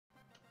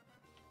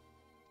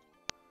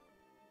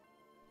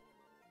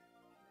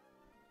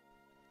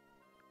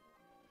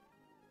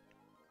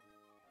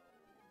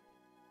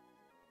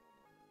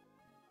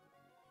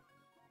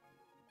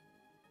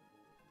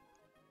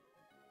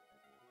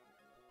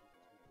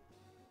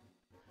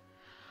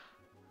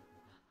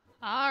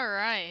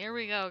Alright, here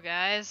we go,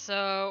 guys.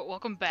 So,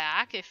 welcome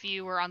back if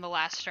you were on the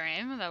last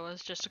stream. That was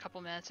just a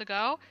couple minutes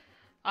ago.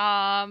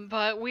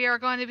 But we are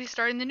going to be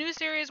starting the new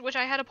series, which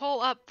I had a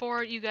poll up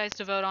for you guys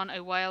to vote on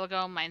a while ago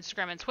on my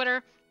Instagram and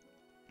Twitter.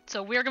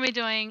 So, we're going to be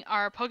doing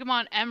our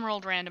Pokemon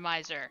Emerald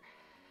Randomizer.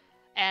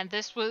 And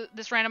this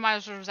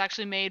randomizer was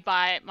actually made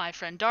by my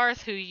friend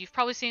Darth, who you've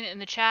probably seen it in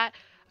the chat.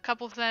 A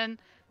couple of them.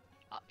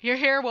 You're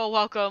here? Well,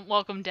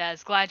 welcome, Des.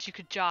 Glad you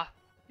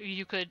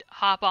could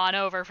hop on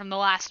over from the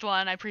last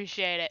one. I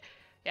appreciate it.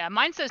 Yeah,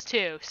 mine says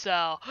 2,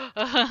 so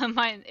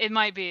it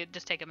might be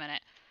just take a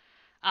minute.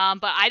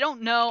 But I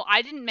don't know.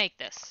 I didn't make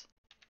this.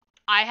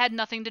 I had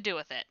nothing to do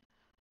with it.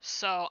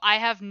 So I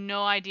have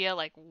no idea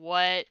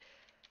what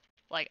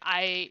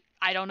I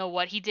don't know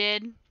what he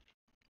did.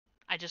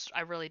 I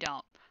really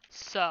don't.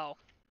 So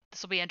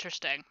this will be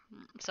interesting.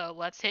 So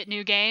let's hit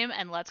new game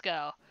and let's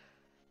go.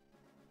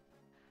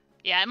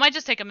 Yeah, it might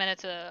just take a minute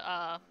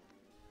to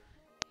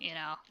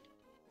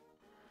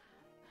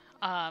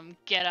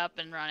get up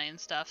and running and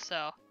stuff,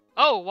 so...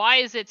 Oh, why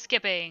is it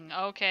skipping?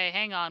 Okay,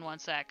 hang on one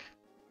sec.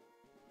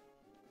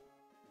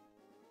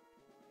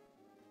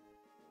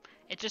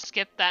 It just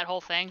skipped that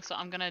whole thing, so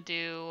I'm gonna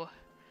do...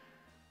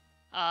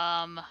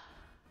 I'm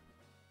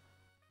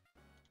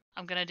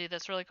gonna do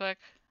this really quick.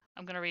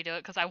 I'm gonna redo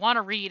it, because I want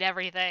to read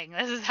everything.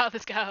 This is how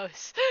this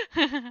goes.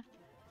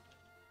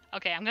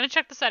 Okay, I'm gonna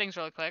check the settings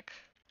really quick.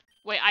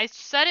 Wait, I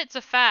set it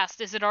to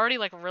fast. Is it already,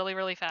 really,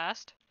 really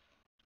fast?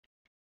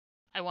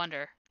 I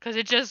wonder. Because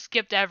it just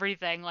skipped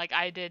everything,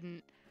 I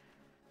didn't...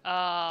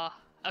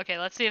 Okay,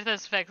 let's see if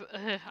this fixes...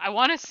 I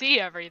want to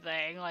see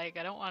everything, I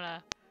don't want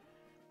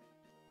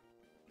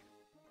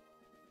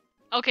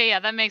to... Okay, yeah,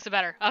 that makes it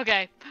better.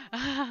 Okay.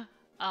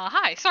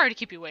 Hi, sorry to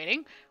keep you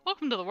waiting.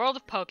 Welcome to the world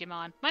of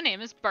Pokemon. My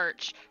name is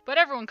Birch, but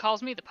everyone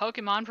calls me the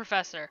Pokemon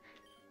Professor.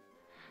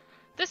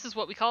 This is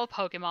what we call a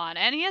Pokemon,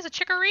 and he has a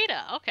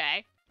Chikorita.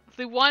 Okay.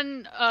 The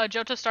one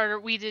Johto starter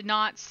we did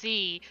not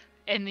see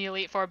in the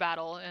Elite Four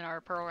battle in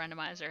our Pearl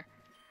Randomizer.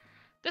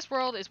 This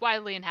world is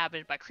widely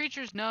inhabited by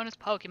creatures known as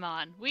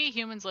Pokemon. We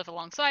humans live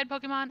alongside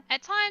Pokemon,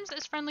 at times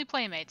as friendly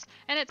playmates,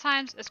 and at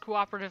times as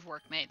cooperative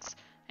workmates.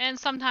 And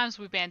sometimes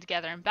we band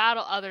together and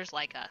battle others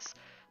like us.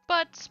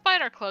 But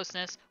despite our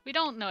closeness, we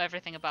don't know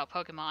everything about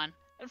Pokemon.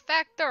 In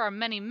fact, there are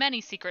many,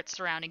 many secrets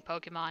surrounding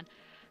Pokemon.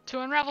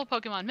 To unravel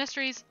Pokemon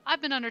mysteries,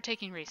 I've been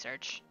undertaking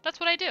research. That's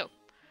what I do.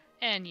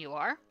 And you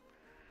are?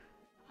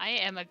 I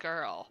am a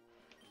girl.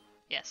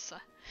 Yes.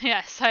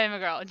 Yes, I am a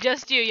girl.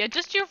 Just you. Yeah,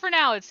 just you for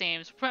now, it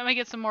seems. We might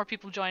get some more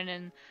people joining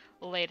in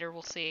later.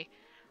 We'll see.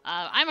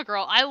 I'm a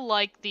girl. I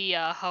like the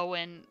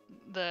Hoenn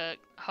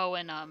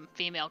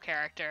female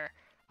character.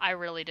 I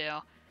really do.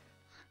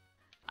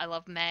 I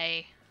love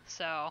May.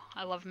 So,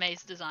 I love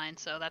May's design.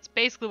 So, that's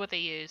basically what they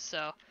use.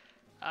 So,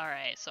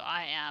 alright. So,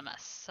 I am a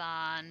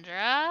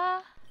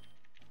Sandra.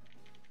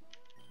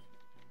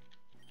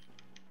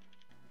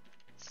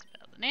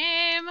 Spell the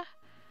name.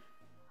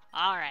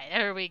 Alright,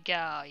 there we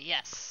go.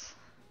 Yes.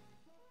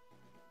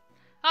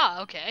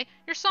 Ah, okay.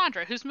 You're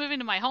Sandra, who's moving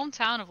to my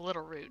hometown of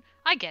Little Root.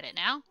 I get it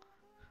now.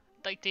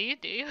 Do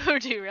you? Or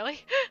do you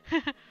really?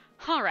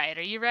 Alright,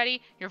 are you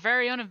ready? Your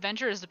very own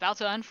adventure is about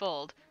to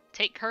unfold.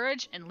 Take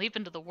courage and leap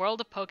into the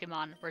world of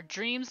Pokemon, where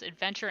dreams,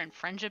 adventure, and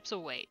friendships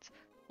await.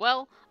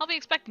 Well, I'll be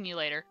expecting you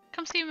later.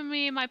 Come see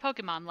me in my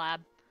Pokemon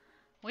lab.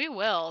 We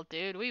will,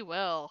 dude, we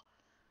will.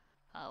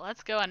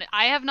 Let's go. And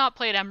I have not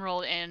played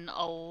Emerald in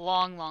a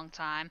long, long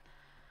time.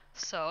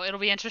 So it'll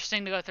be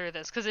interesting to go through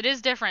this, because it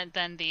is different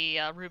than the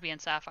Ruby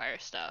and Sapphire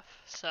stuff.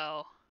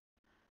 So,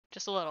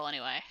 just a little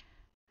anyway.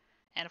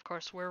 And of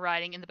course, we're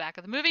riding in the back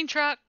of the moving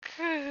truck.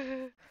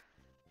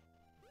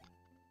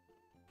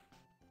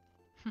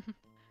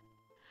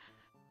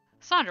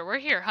 Sandra, we're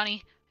here,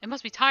 honey. It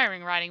must be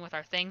tiring riding with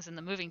our things in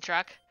the moving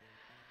truck.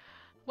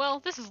 Well,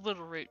 this is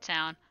Little Root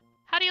Town.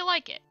 How do you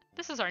like it?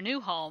 This is our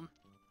new home.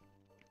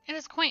 It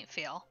has a quaint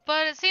feel,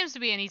 but it seems to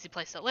be an easy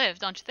place to live,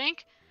 don't you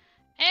think?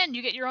 And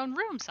you get your own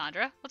room,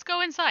 Sandra. Let's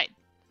go inside.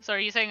 So are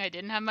you saying I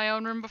didn't have my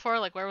own room before?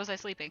 Where was I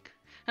sleeping?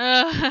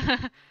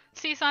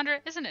 See, Sandra,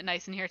 isn't it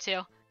nice in here,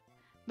 too?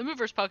 The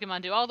movers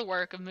Pokemon do all the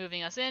work of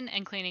moving us in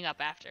and cleaning up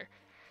after.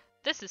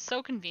 This is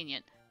so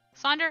convenient.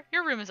 Sandra,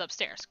 your room is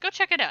upstairs. Go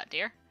check it out,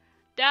 dear.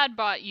 Dad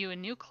bought you a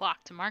new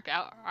clock to mark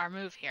out our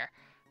move here.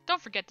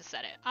 Don't forget to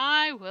set it.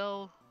 I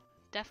will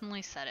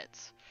definitely set it.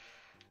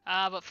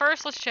 But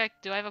first, let's check.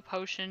 Do I have a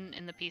potion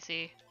in the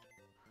PC?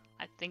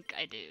 I think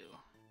I do.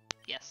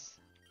 Yes.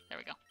 There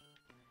we go.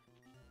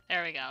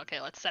 There we go. Okay,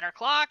 let's set our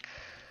clock.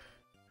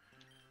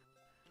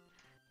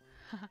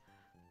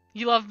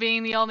 You love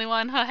being the only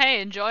one?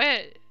 Hey, enjoy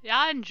it. Yeah,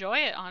 I enjoy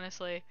it,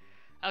 honestly.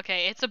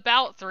 Okay, it's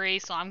about 3,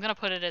 so I'm going to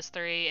put it as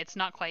 3. It's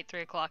not quite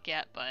 3 o'clock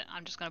yet, but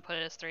I'm just going to put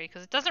it as 3,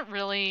 because it doesn't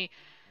really...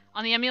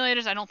 On the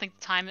emulators, I don't think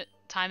the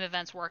time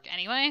events work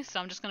anyway, so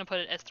I'm just going to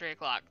put it as 3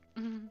 o'clock.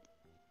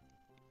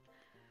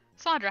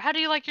 Sandra, how do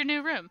you like your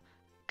new room?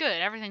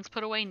 Good, everything's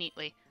put away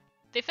neatly.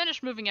 They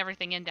finished moving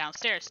everything in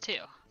downstairs, too.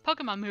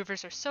 Pokemon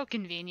movers are so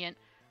convenient.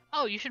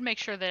 Oh, you should make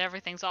sure that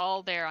everything's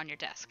all there on your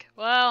desk.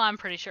 Well, I'm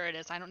pretty sure it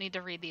is. I don't need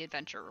to read the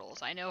adventure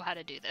rules. I know how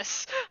to do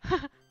this.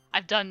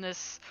 I've done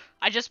this.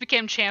 I just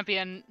became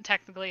champion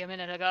technically a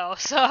minute ago,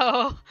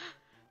 so...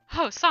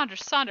 Oh,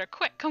 Sandra,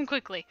 quick, come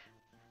quickly.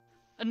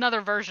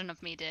 Another version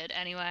of me did,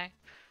 anyway.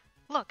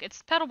 Look,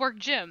 it's Petalburg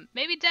Gym.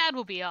 Maybe Dad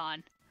will be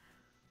on.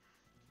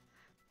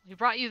 We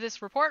brought you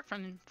this report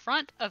from in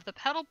front of the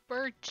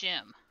Petalburg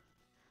Gym.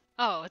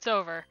 Oh, it's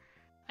over.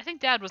 I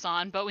think Dad was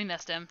on, but we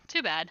missed him.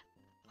 Too bad.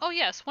 Oh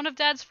yes, one of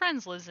Dad's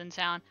friends lives in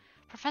town.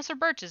 Professor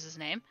Birch is his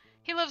name.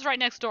 He lives right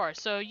next door,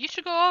 so you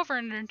should go over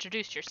and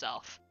introduce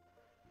yourself.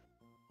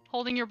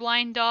 Holding your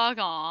blind dog?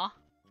 Aw.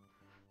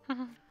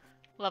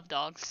 Love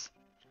dogs.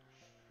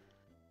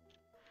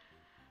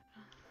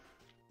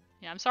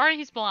 Yeah, I'm sorry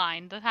he's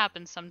blind. That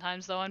happens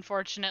sometimes, though,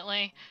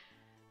 unfortunately.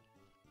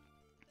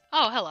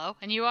 Oh, hello.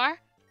 And you are?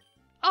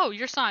 Oh,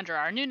 you're Sandra,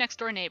 our new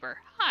next-door neighbor.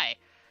 Hi.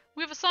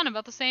 We have a son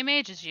about the same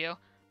age as you.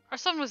 Our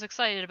son was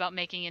excited about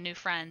making a new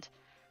friend.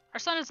 Our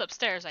son is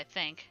upstairs, I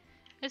think.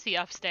 Is he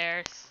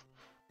upstairs?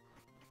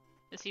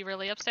 Is he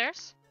really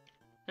upstairs?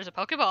 There's a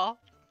Pokeball.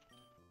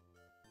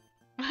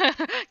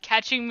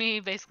 Catching me,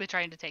 basically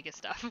trying to take his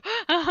stuff.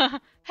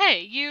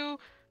 Hey, you...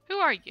 Who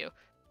are you?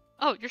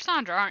 Oh, you're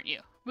Sandra, aren't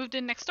you? Moved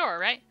in next door,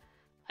 right?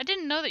 I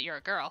didn't know that you're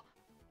a girl.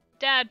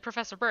 Dad,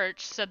 Professor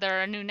Birch, said that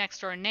our new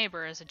next-door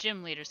neighbor is a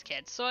gym leader's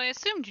kid, so I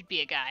assumed you'd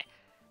be a guy.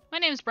 My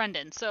name's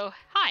Brendan, so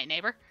hi,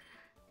 neighbor.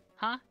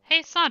 Huh?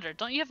 Hey, Sandra,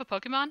 don't you have a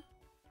Pokemon?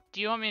 Do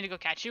you want me to go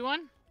catch you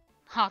one?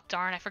 Oh,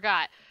 darn, I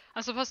forgot.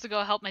 I'm supposed to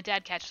go help my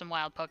dad catch some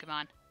wild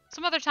Pokemon.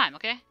 Some other time,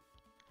 okay?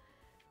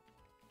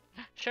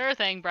 Sure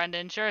thing,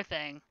 Brendan, sure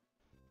thing.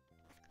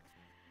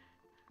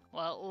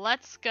 Well,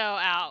 let's go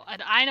out.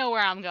 And I know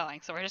where I'm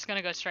going, so we're just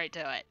gonna go straight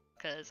to it.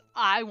 Because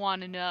I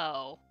want to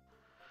know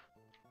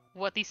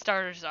what these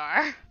starters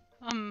are.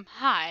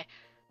 Hi.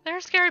 There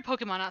are scary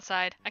Pokemon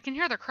outside. I can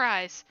hear their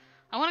cries.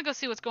 I want to go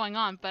see what's going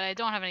on, but I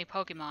don't have any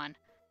Pokemon.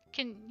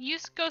 Can you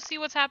go see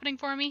what's happening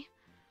for me?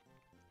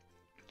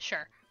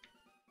 Sure.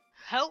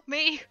 Help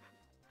me!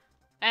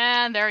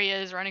 And there he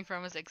is, running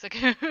from a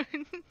Zigzagoon.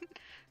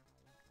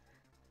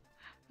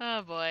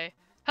 Oh boy.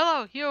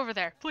 Hello, you over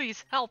there.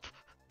 Please, help.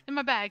 In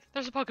my bag,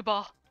 there's a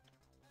Pokeball.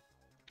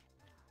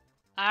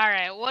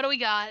 Alright, what do we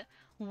got?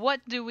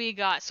 What do we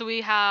got? So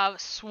we have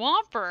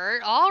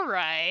Swampert,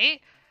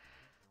 alright.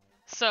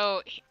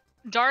 So,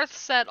 Darth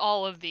set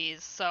all of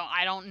these, so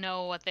I don't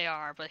know what they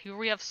are, but here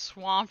we have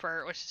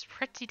Swampert, which is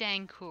pretty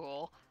dang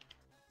cool.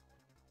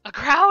 A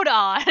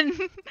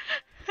Groudon!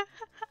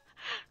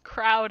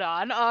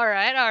 Groudon,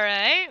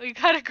 alright. We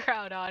got a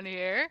Groudon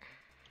here.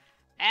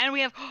 And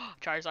we have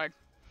Charizard.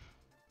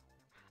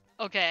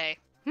 Okay.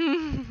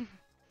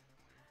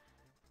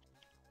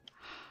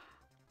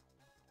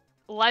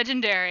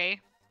 Legendary.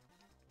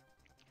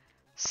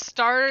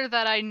 Starter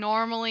that I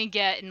normally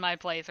get in my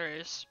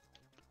playthroughs.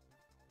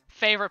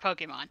 Favorite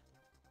Pokemon.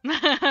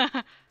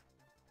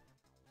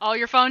 Oh,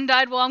 your phone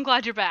died? Well, I'm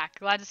glad you're back.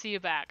 Glad to see you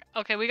back.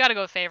 Okay, we gotta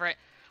go with favorite.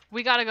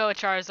 We gotta go with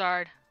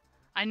Charizard.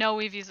 I know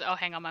we've used... Oh,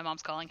 hang on, my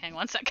mom's calling. Hang on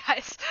one sec,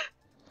 guys.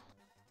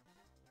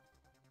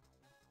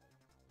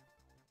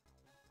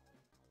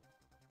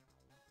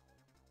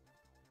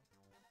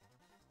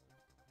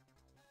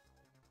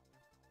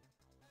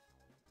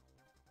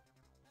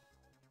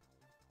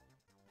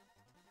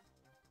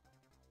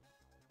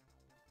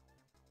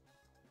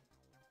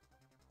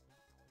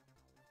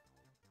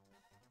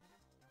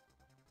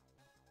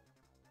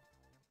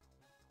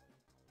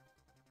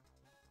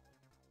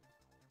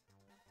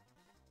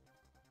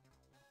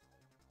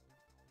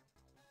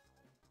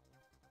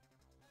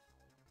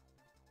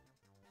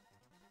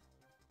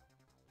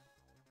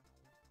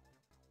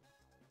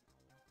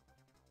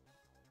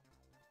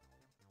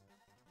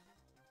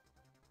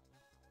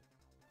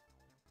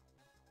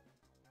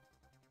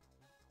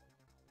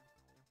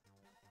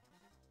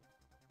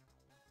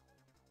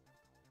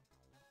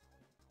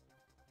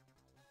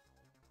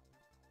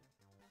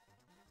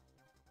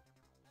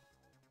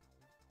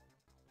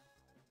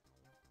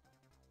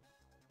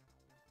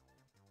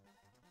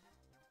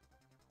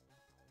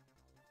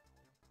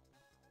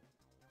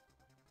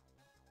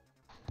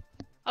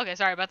 Okay,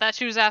 sorry about that.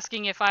 She was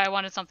asking if I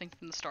wanted something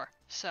from the store.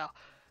 So,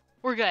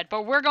 we're good.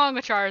 But we're going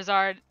with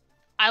Charizard.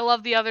 I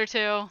love the other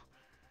two.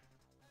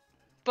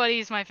 But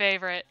he's my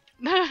favorite.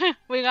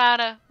 we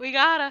gotta.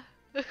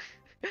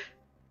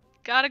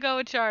 Gotta go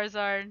with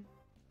Charizard.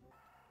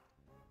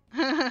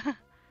 Yeah,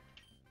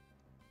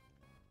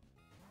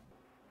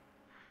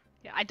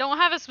 I don't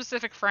have a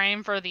specific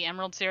frame for the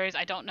Emerald series.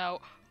 I don't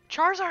know.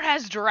 Charizard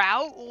has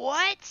Drought?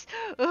 What?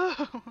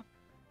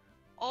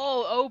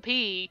 Oh,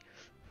 OP.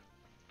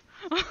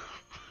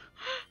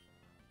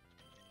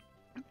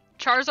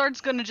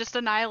 Charizard's gonna just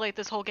annihilate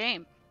this whole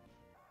game.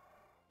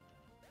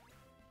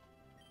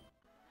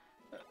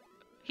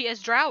 He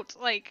has Drought,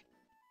 like...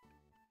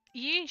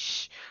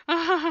 Yeesh.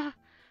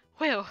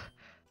 Well,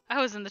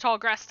 I was in the tall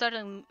grass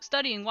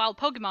studying wild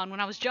Pokemon when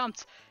I was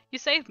jumped. You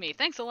saved me,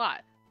 thanks a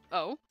lot.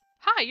 Oh?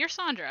 Hi, you're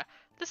Sandra.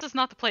 This is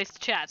not the place to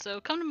chat, so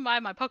come by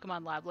my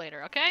Pokemon lab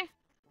later, okay?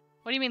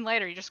 What do you mean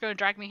later? You're just gonna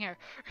drag me here.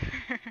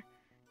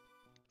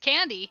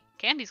 Candy?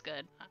 Candy's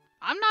good.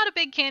 I'm not a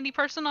big candy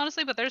person,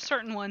 honestly, but there's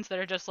certain ones that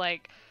are just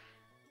like,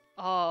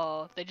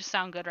 oh, they just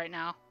sound good right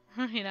now.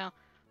 You know?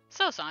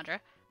 So,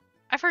 Sandra,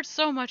 I've heard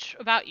so much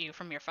about you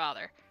from your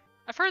father.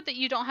 I've heard that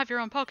you don't have your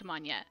own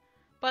Pokemon yet,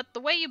 but the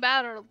way you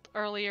battled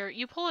earlier,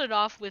 you pulled it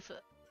off with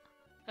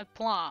a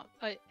plum.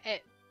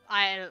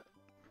 I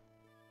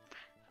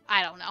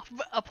don't know.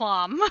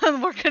 Aplomb.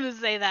 We're gonna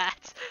say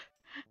that.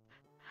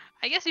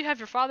 I guess you have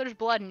your father's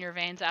blood in your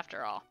veins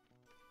after all.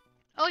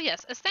 Oh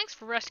yes, as thanks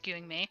for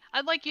rescuing me,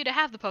 I'd like you to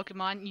have the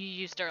Pokemon you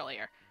used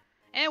earlier.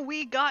 And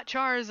we got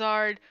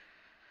Charizard.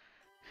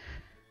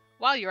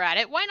 While you're at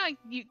it, why not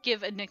you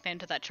give a nickname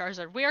to that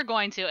Charizard? We are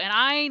going to, and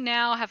I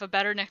now have a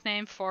better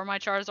nickname for my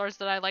Charizards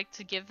that I like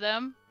to give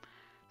them.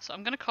 So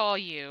I'm gonna call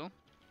you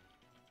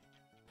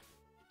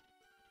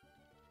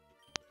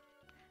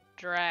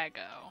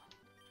Drago.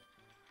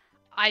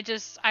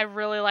 I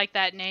really like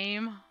that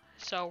name,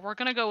 so we're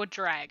gonna go with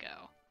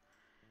Drago.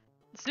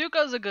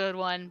 Zuko's a good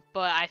one,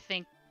 but I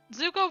think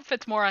Zuko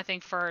fits more, I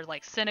think, for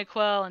like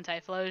Cyndaquil and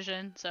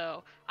Typhlosion,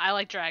 so I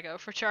like Drago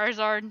for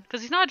Charizard,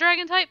 because he's not a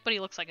dragon type, but he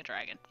looks like a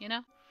dragon, you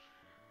know?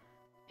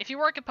 If you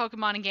work at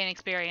Pokemon and gain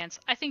experience,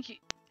 I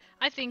think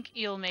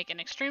you'll make an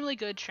extremely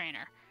good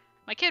trainer.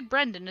 My kid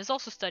Brendan is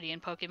also studying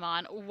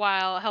Pokemon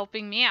while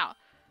helping me out.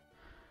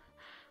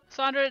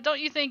 Sandra,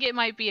 don't you think it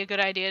might be a good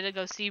idea to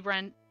go see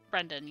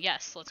Brendan?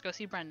 Yes, let's go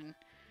see Brendan.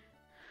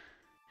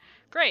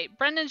 Great,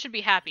 Brendan should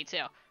be happy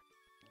too.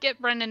 Get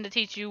Brendan to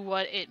teach you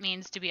what it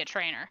means to be a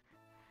trainer.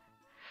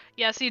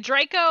 Yeah, see,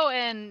 Draco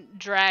and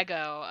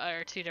Drago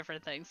are two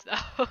different things,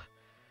 though.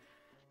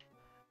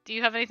 Do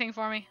you have anything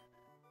for me?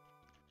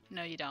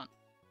 No, you don't.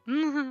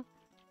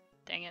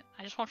 Dang it,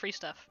 I just want free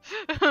stuff.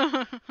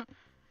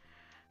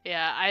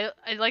 Yeah,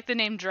 I like the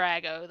name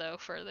Drago, though,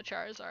 for the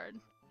Charizard.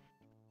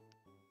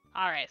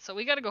 Alright, so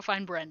we gotta go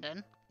find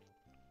Brendan.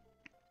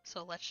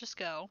 So let's just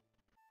go.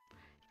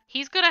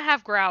 He's gonna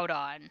have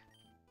Groudon.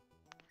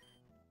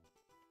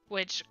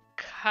 Which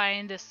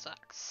kinda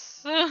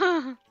sucks.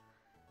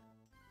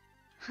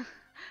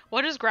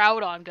 What is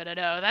Groudon gonna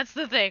know? That's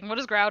the thing. What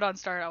does Groudon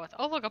start out with?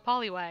 Oh, look, a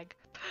Poliwag.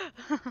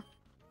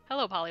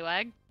 Hello,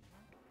 Poliwag.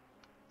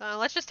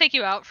 Let's just take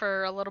you out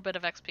for a little bit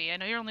of XP. I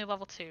know you're only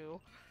level 2.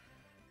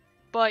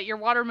 But your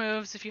water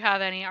moves, if you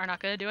have any, are not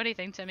gonna do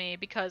anything to me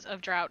because of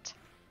drought.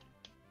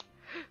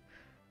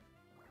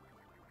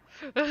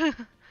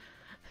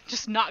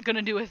 Just not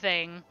gonna do a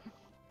thing.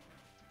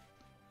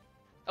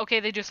 Okay,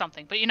 they do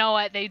something, but you know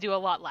what? They do a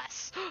lot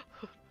less.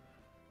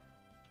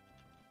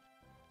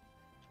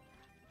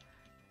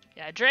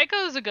 Yeah,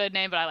 Draco's a good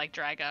name, but I like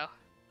Drago.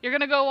 You're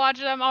gonna go watch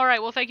them?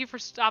 Alright, well thank you for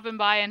stopping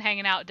by and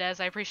hanging out, Des.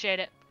 I appreciate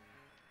it.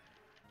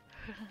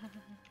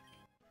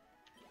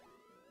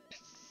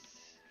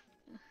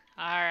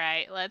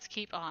 Alright, let's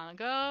keep on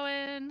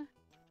going.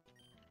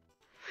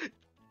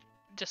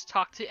 Just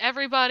talk to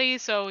everybody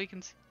so we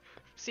can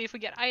see if we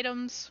get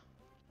items.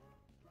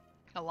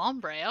 A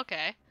Lombre,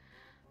 okay.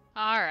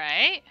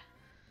 Alright.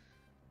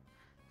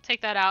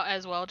 Take that out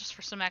as well, just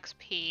for some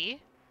XP.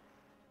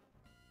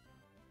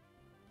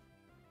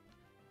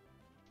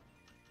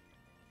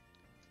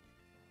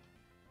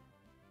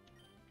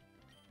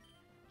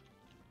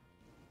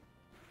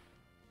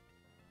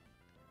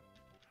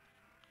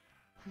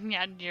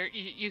 Yeah,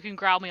 you can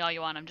growl me all you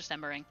want, I'm just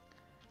embering.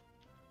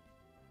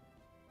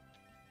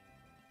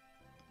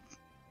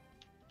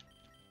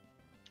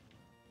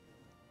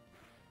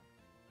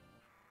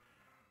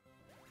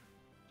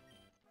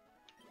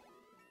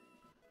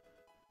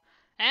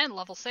 And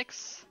level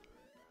 6.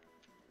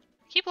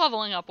 Keep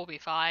leveling up, we'll be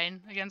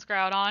fine against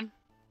Groudon.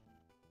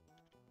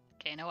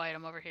 Okay, no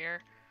item over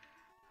here.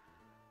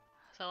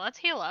 So let's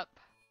heal up.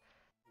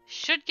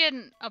 Should get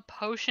a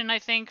potion, I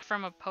think,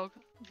 from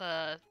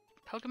the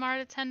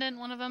Pokemon attendant,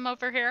 one of them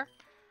over here.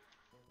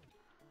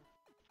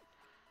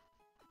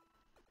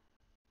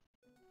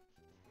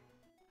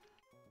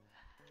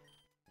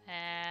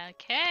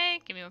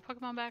 Okay, give me my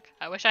Pokemon back.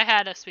 I wish I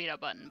had a speed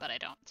up button, but I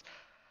don't.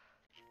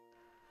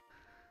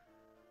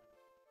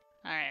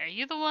 Alright, are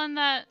you the one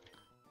that...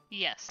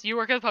 Yes, you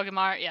work at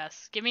Pokemon.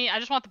 Yes, give me... I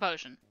just want the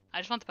potion. I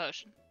just want the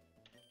potion.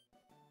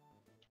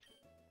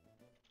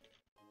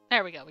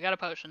 There we go, we got a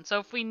potion. So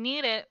if we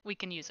need it, we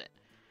can use it.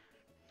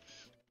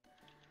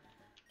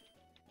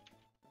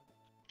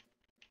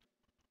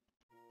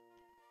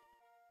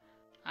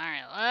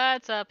 Alright,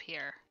 let's up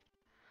here.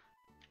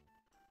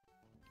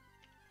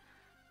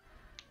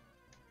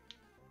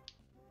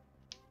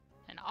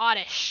 An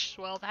Oddish.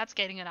 Well, that's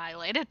getting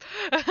annihilated.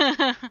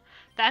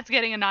 That's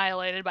getting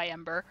annihilated by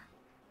Ember.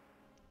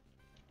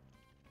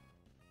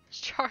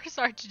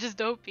 Charizard's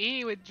just OP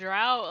with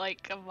Drought.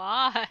 Like, come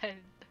on.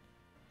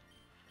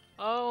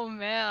 Oh,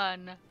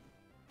 man.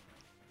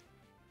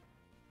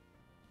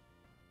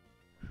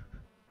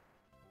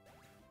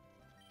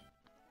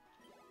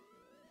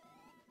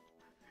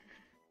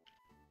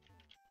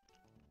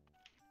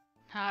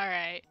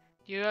 Alright.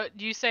 Do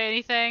you say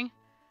anything?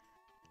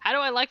 How do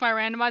I like my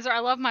randomizer? I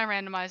love my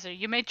randomizer.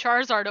 You made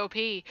Charizard OP.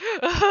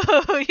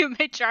 You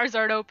made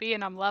Charizard OP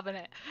and I'm loving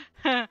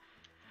it.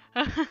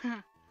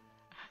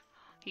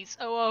 He's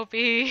so OP.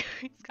 He's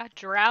got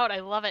Drought. I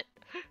love it.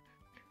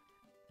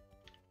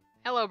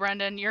 Hello,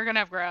 Brendan. You're gonna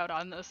have Grout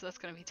on this. That's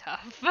gonna be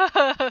tough.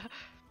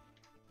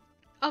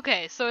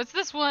 Okay, so it's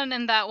this one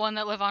and that one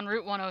that live on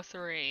Route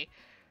 103.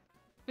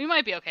 We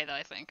might be okay, though,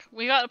 I think.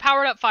 We got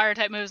powered up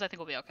fire-type moves. I think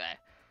we'll be okay.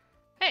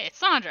 Hey, it's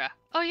Sandra.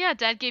 Oh yeah,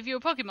 Dad gave you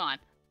a Pokemon.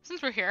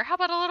 Since we're here, how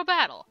about a little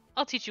battle?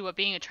 I'll teach you what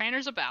being a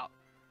trainer's about.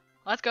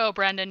 Let's go,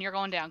 Brendan. You're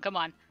going down. Come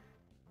on.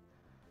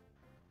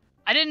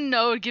 I didn't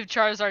know it would give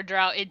Charizard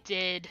Drought. It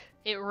did.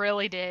 It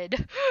really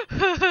did.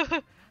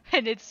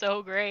 And it's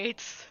so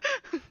great.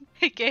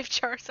 It gave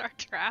Charizard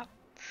Drought.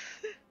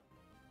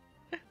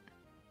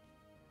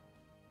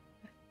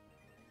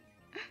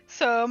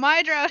 So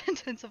my Drought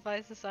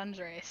intensifies the Sun's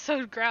rays,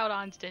 so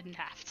Groudons didn't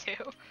have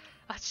to.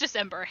 Let's just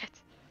ember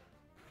it.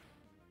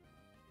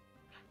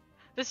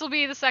 This will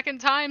be the second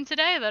time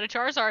today that a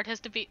Charizard has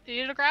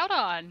defeated a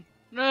Groudon.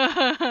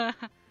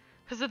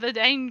 Because of the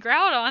dang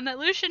Groudon that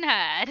Lucian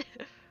had.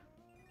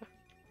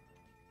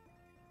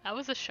 That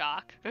was a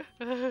shock.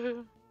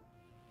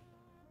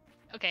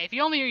 Okay, if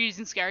you only are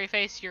using Scary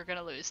Face, you're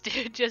gonna lose,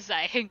 dude. Just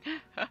saying.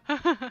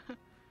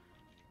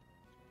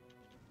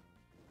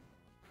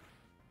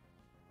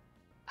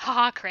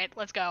 Haha, crit.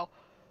 Let's go.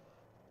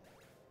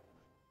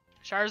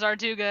 Charizard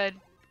too good.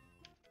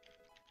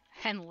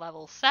 And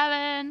level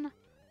 7.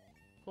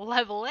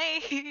 Level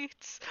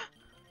 8.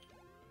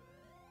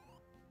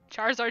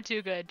 Charizard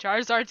too good.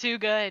 Charizard too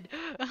good.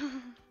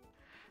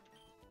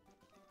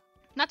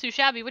 Not too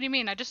shabby. What do you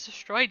mean? I just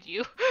destroyed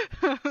you.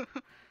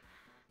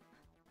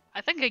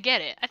 I think I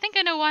get it. I think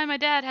I know why my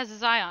dad has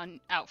his eye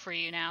out for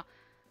you now.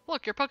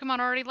 Look, your Pokemon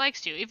already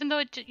likes you, even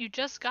though you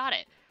just got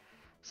it.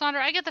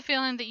 Sandra, I get the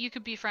feeling that you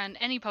could befriend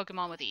any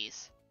Pokemon with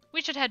ease.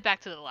 We should head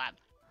back to the lab.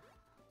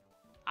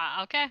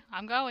 Okay,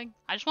 I'm going.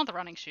 I just want the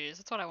running shoes.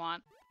 That's what I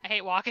want. I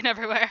hate walking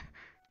everywhere.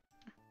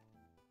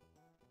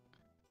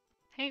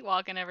 Hate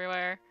walking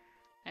everywhere.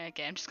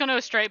 Okay, I'm just gonna go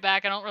straight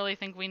back. I don't really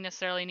think we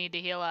necessarily need to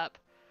heal up.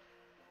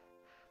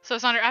 So,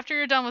 Sandra, after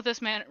you're done with this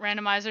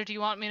randomizer, do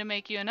you want me to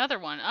make you another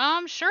one?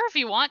 Sure if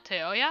you want to.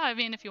 Yeah, I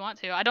mean, if you want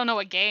to. I don't know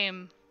what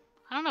game.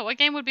 I don't know. What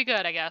game would be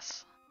good, I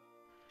guess.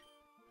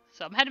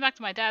 So, I'm heading back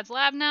to my dad's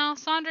lab now.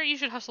 Sandra, you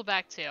should hustle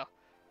back too.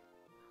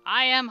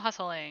 I am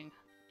hustling.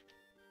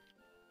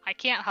 I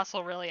can't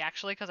hustle really,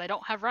 actually, because I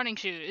don't have running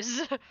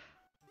shoes.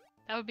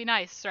 That would be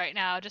nice right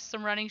now. Just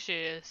some running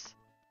shoes.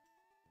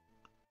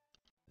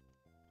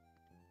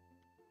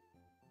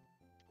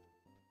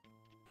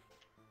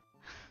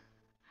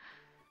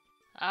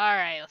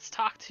 Alright, let's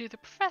talk to the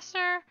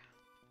professor.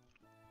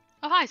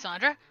 Oh, hi,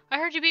 Sandra. I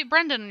heard you beat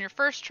Brendan on your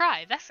first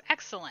try. That's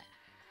excellent.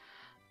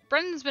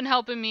 Brendan's been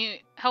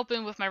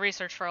helping with my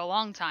research for a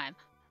long time.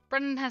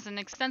 Brendan has an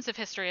extensive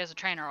history as a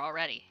trainer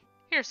already.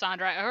 Here,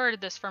 Sandra, I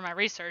ordered this for my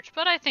research,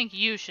 but I think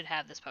you should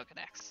have this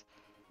Pokedex.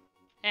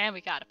 And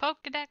we got a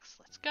Pokedex.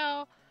 Let's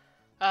go.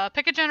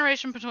 Pick a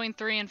generation between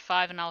 3 and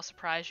 5 and I'll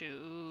surprise you.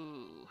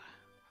 Ooh.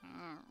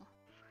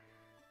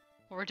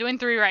 Well, we're doing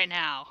 3 right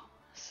now,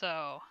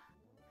 so...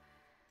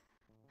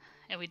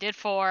 And we did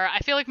 4. I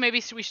feel like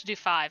maybe we should do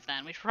 5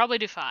 then. We should probably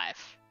do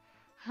 5.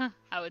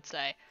 I would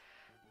say.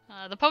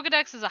 The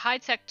Pokedex is a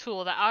high-tech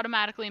tool that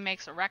automatically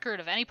makes a record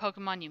of any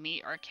Pokemon you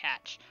meet or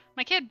catch.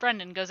 My kid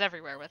Brendan goes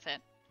everywhere with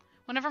it.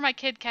 Whenever my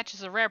kid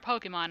catches a rare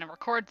Pokemon and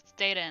records its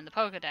data in the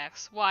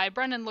Pokedex, why,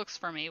 Brendan looks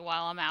for me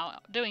while I'm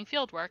out doing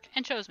field work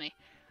and shows me.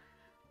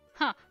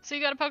 Huh, so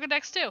you got a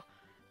Pokedex too?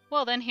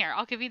 Well then, here,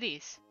 I'll give you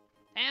these.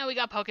 And we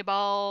got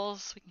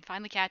Pokeballs. We can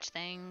finally catch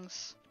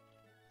things.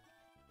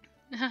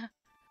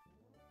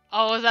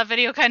 Oh, is that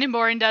video kind of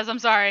boring, Des? I'm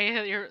sorry.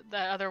 The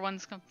other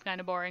one's kind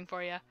of boring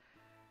for you.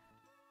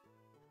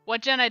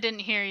 What gen? I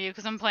didn't hear you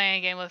because I'm playing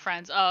a game with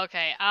friends. Oh,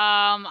 okay.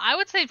 I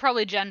would say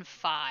probably Gen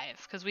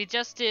 5 because we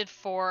just did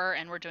 4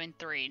 and we're doing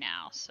 3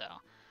 now. So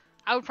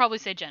I would probably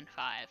say Gen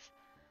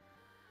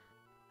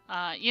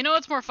 5. You know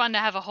it's more fun to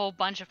have a whole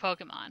bunch of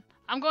Pokemon.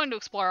 I'm going to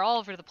explore all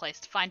over the place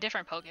to find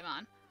different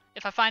Pokemon.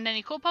 If I find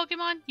any cool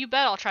Pokemon, you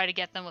bet I'll try to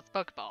get them with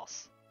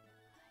Pokeballs.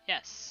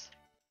 Yes.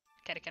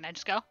 Okay, can I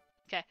just go?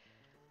 Okay.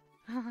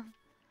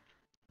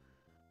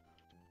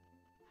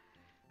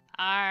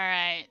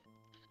 Alright.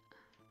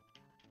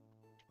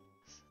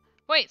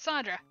 Wait,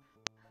 Sandra!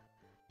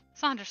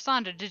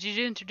 Sandra, did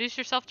you introduce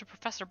yourself to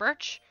Professor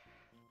Birch?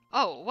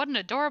 Oh, what an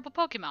adorable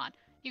Pokemon.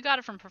 You got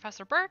it from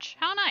Professor Birch?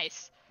 How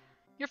nice.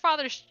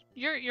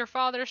 You're your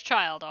father's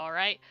child,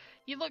 alright.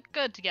 You look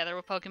good together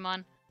with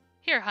Pokemon.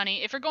 Here,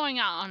 honey, if you're going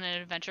out on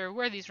an adventure,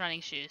 wear these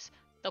running shoes.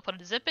 They'll put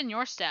a zip in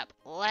your step.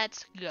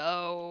 Let's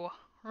go.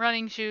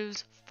 Running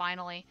shoes,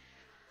 finally.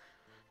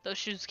 Those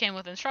shoes came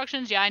with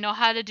instructions. Yeah, I know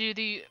how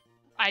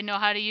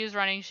to use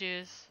running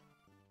shoes.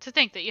 To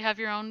think that you have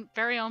your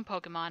very own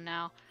Pokemon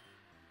now.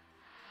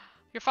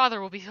 Your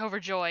father will be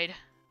overjoyed.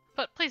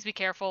 But please be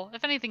careful.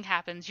 If anything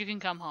happens, you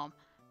can come home.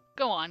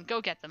 Go on,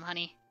 go get them,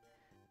 honey.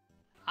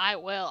 I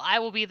will. I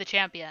will be the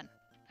champion.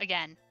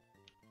 Again.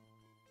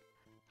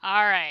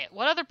 Alright,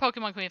 what other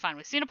Pokemon can we find?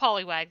 We've seen a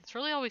Poliwag. That's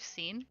really all we've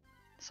seen.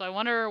 So I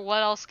wonder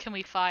what else can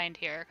we find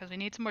here, because we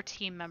need some more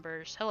team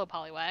members. Hello,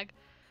 Poliwag.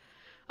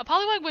 A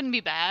Poliwag wouldn't be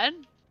bad.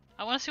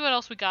 I want to see what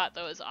else we got,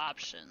 though, as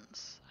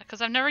options.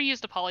 Because I've never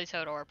used a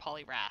Politoed or a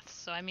Poliwrath,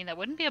 so I mean, that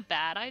wouldn't be a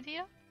bad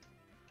idea.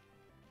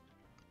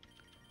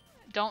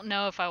 Don't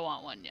know if I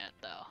want one yet,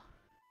 though.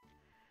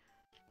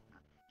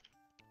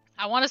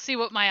 I want to see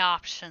what my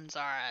options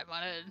are.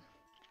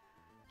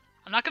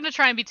 I'm not going to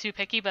try and be too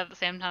picky, but at the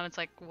same time, it's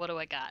like, what do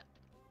I got?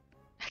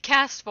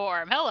 Cast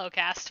form. Hello,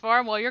 cast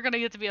form. Well, you're going to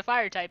get to be a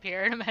fire type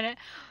here in a minute.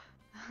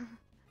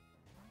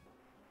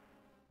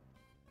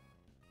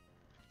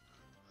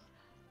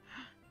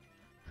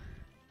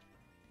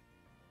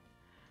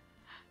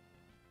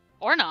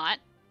 Or not.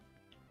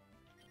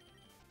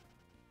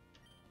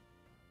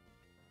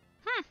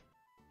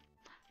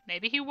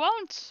 Maybe he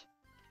won't.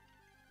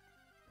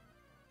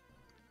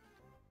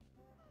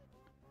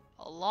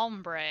 A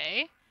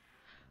Lombre.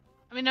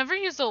 I mean, never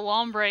used a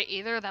Lombre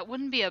either. That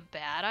wouldn't be a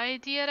bad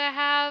idea to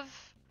have.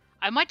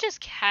 I might just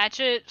catch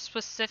it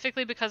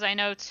specifically because I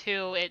know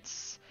too it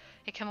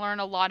can learn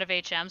a lot of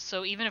HM,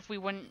 so even if we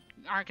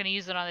aren't going to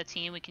use it on the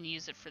team, we can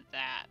use it for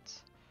that.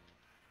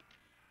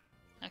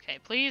 Okay,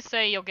 please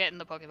say you'll get in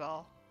the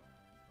Pokeball.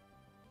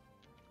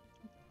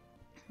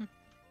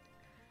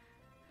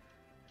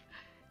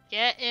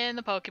 Get in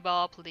the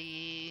Pokeball,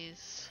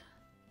 please.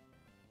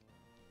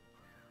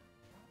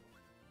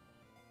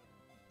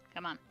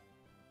 Come on.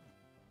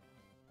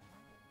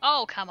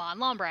 Oh, come on,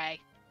 Lombre.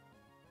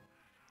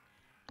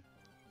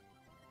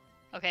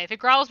 Okay, if it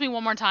growls me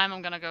one more time,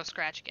 I'm gonna go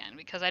scratch again,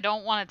 because I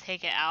don't want to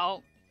take it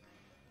out.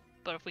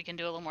 But if we can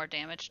do a little more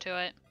damage to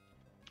it.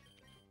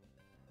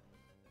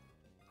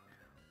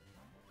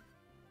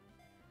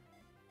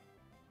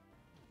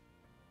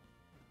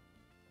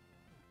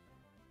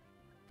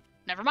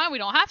 Never mind, we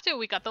don't have to.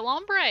 We got the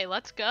Lombre.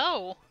 Let's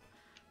go.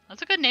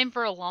 That's a good name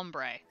for a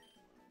Lombre.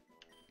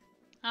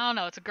 I don't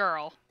know, it's a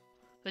girl.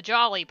 The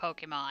Jolly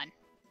Pokemon.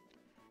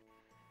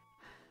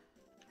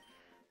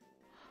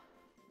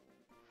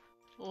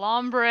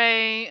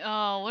 Lombre.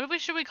 Oh, what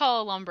should we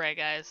call a Lombre,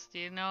 guys? Do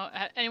you know?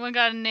 Anyone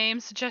got a name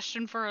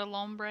suggestion for a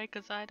Lombre?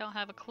 Because I don't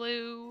have a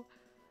clue.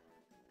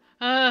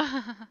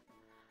 Huh,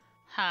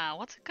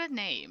 what's a good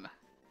name?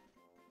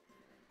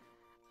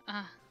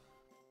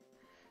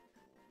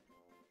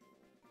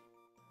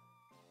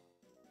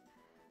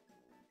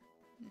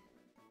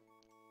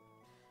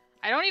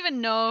 I don't even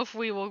know if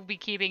we will be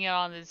keeping it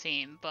on the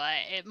team, but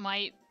it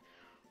might...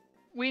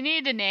 We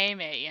need to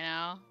name it, you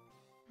know?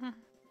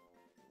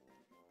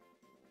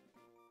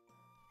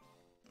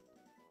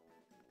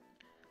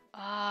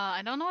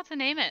 I don't know what to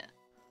name it.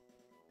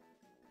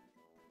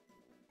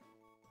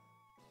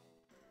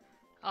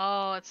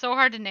 Oh, it's so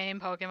hard to name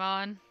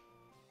Pokemon.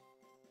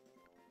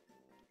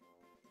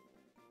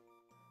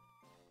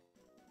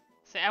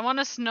 See, I want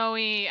a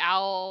snowy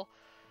owl.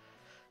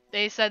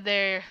 They said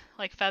they're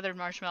like feathered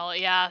marshmallow.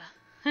 Yeah.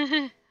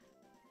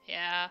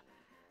 Yeah.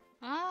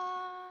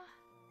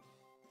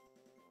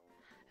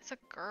 It's a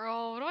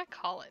girl. What do I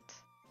call it?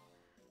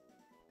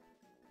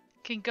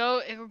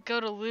 It'll go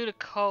to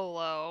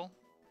Ludicolo,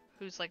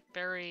 who's like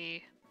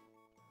very...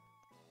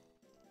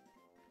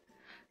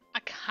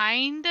 I've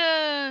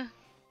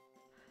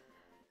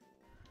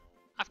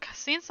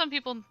seen some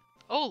people...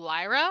 Oh,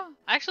 Lyra?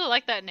 I actually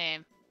like that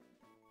name.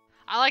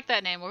 I like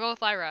that name. We'll go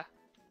with Lyra.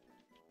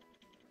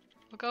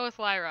 We'll go with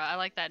Lyra. I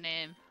like that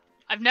name.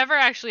 I've never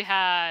actually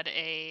had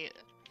a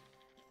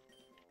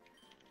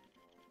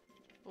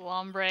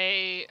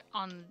Lombre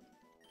on...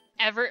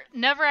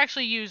 Never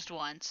actually used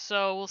one,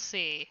 so we'll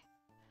see.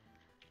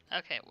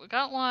 Okay, we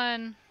got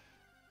one.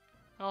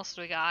 What else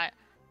do we got?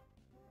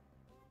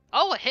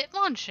 Oh, a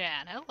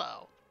Hitmonchan.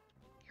 Hello.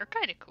 You're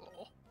kind of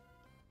cool.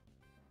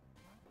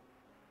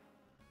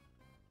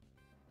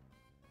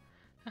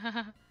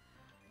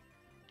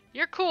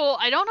 You're cool.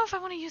 I don't know if I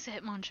want to use a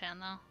Hitmonchan,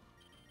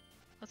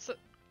 though.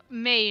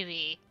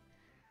 Maybe.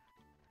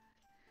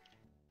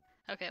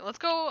 Okay, let's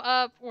go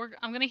up.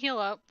 I'm gonna heal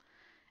up.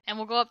 And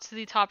we'll go up to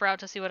the top route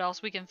to see what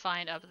else we can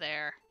find up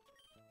there.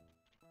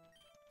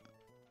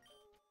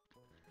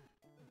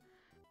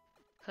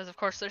 Because, of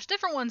course, there's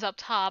different ones up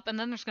top, and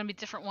then there's going to be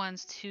different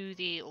ones to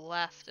the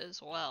left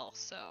as well,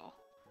 so...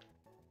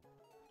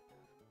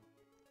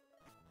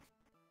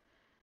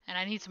 And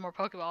I need some more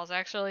Pokeballs,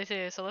 actually,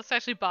 too, so let's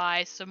actually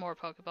buy some more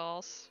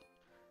Pokeballs.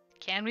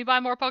 Can we buy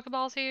more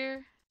Pokeballs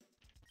here?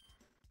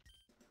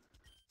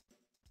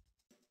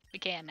 We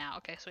can now.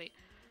 Okay, sweet.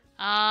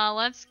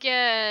 Let's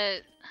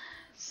get...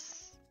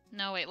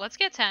 No, wait, let's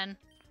get 10.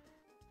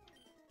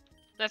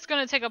 That's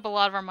going to take up a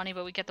lot of our money,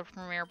 but we get the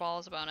Premier Ball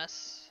as a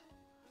bonus.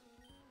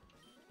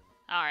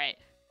 Alright.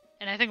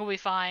 And I think we'll be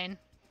fine.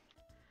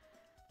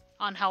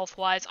 On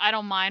health-wise. I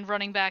don't mind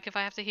running back if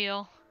I have to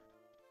heal.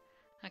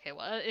 Okay,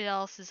 what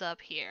else is up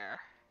here?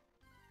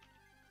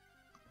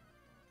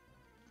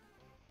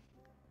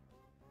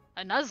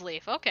 A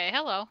Nuzleaf. Okay,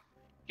 hello.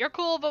 You're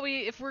cool, but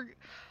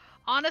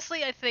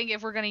honestly, I think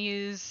if we're gonna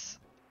use...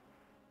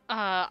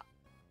 I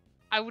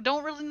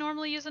don't really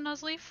normally use a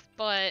Nuzleaf,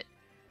 but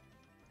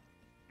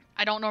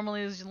I don't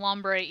normally use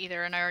Lombre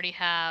either, and I already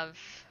have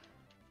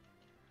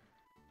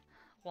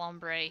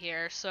Lombre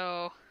here,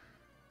 so...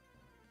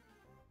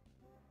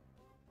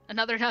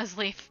 Another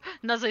Nuzleaf.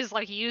 Nuzleaf's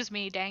like, use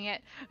me, dang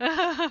it.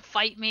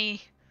 Fight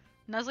me.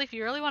 Nuzleaf,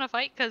 you really want to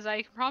fight? Because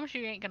I promise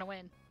you ain't gonna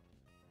win.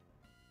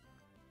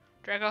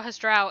 Draco has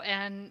Drought,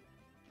 and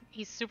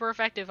he's super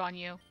effective on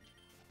you.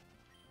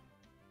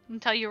 I can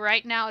tell you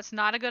right now, it's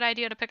not a good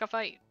idea to pick a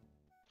fight.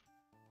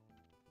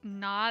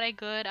 Not a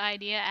good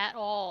idea at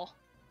all.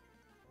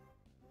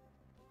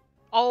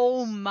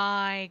 Oh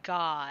my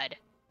god.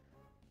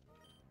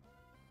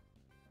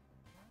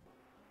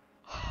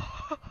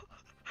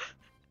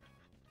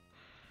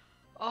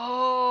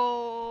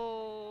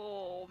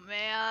 Oh,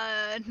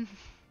 man.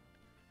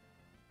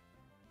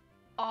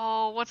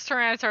 Oh, what's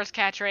Tyranitar's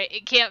catch rate?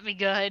 It can't be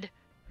good.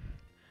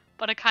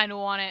 But I kind of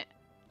want it.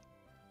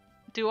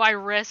 Do I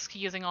risk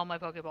using all my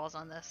Pokeballs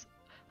on this?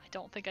 I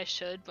don't think I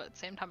should, but at the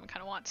same time I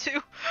kind of want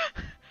to.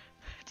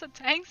 It's a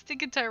tank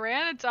stinking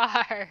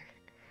Tyranitar.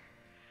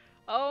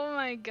 Oh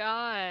my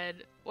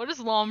god. What does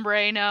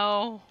Lombre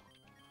know?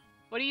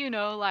 What do you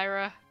know,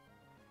 Lyra?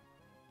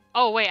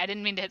 Oh wait, I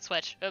didn't mean to hit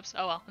switch. Oops.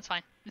 Oh well, it's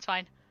fine. It's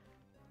fine.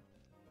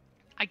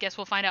 I guess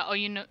we'll find out. Oh,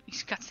 you know,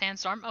 he's got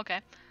Sandstorm. Okay.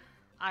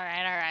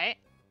 Alright, alright.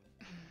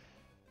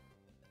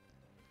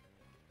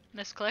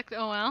 Misclicked.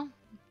 Oh well.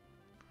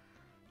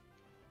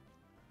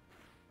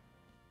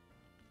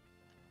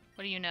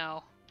 What do you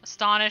know?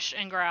 Astonish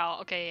and Growl.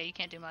 Okay, yeah, you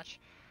can't do much.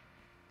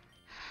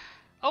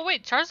 Oh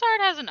wait, Charizard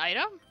has an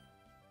item?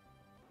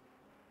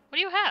 What do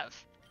you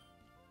have?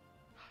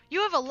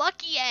 You have a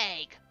lucky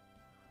egg!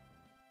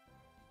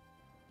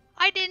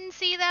 I didn't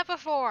see that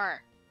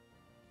before!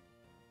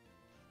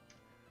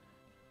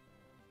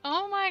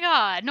 Oh my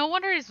god, no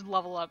wonder he's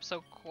level up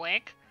so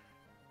quick.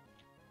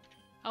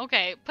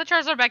 Okay, put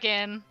Charizard back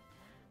in.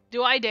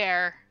 Do I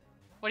dare?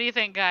 What do you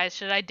think, guys?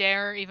 Should I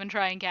dare even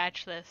try and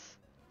catch this?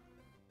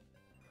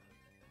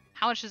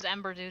 How much does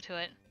Ember do to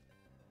it?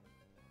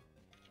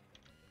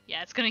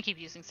 Yeah, it's gonna keep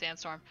using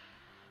Sandstorm.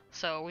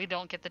 So we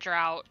don't get the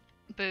Drought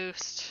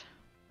boost.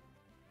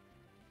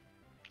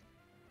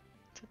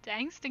 It's a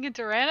dang stinking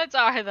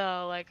Tyranitar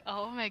though. Like,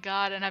 oh my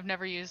god, and I've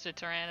never used a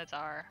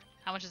Tyranitar.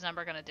 How much is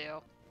Ember gonna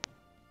do?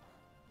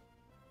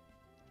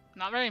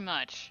 Not very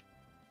much.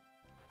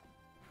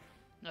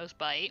 Nose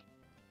Bite.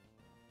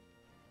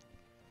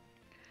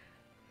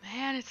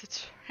 Man, it's a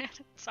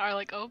Tyranitar.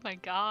 Like, oh my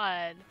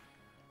god.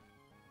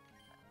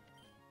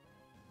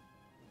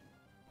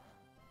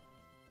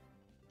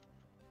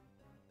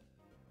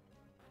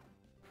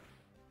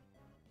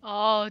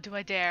 Oh, do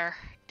I dare?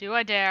 Do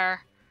I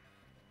dare?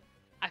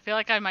 I feel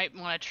like I might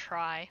want to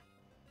try.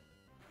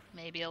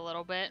 Maybe a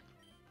little bit.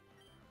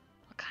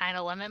 I'll kind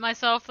of limit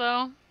myself,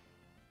 though.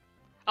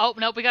 Oh,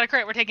 nope, we got a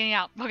crit. We're taking it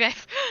out. Okay.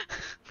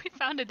 We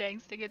found a dang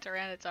stinking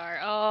Tyranitar.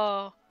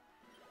 Oh.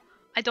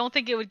 I don't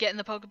think it would get in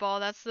the Pokeball.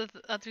 That's the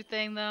other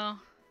thing, though.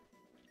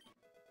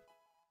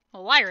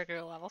 Well, Lyra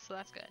grew a level, so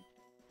that's good.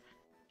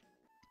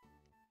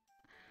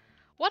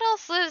 What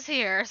else lives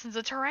here? Since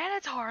a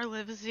Tyranitar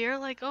lives here,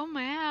 like, oh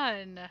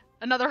man.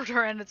 Another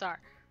Tyranitar.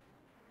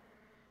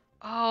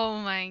 Oh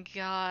my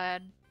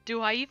god.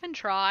 Do I even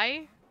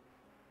try?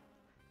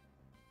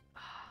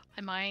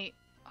 I might.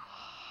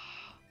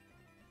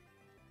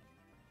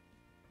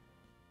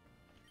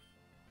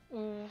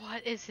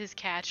 What is his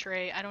catch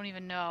rate? I don't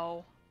even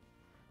know.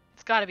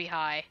 It's gotta be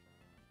high.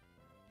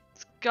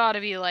 It's gotta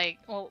be like,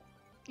 well,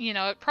 you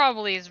know, it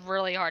probably is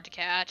really hard to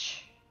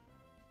catch.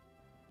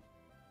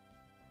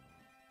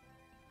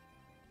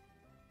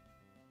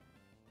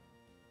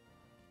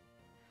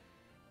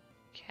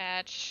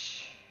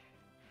 Catch.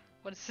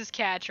 What is his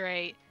catch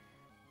rate?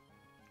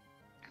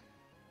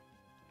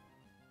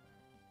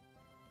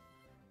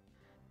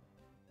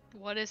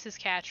 What is his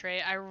catch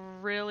rate? I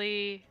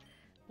really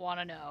want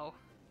to know.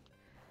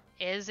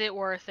 Is it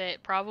worth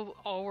it? Probably.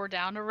 Oh, we're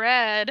down to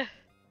red.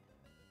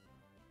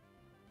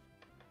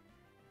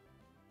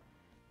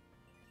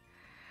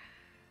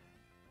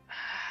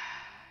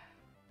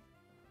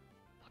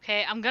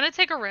 Okay, I'm gonna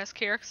take a risk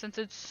here since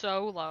it's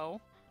so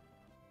low.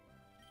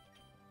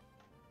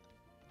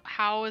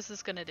 How is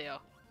this gonna do?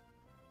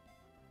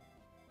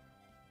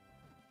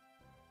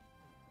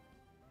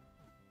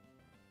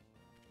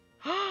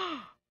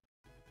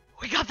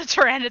 We got the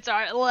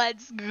Tyranitar.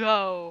 Let's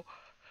go.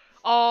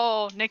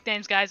 Oh,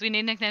 nicknames, guys. We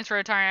need nicknames for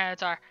a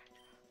Tyranitar.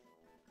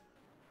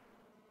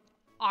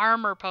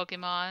 Armor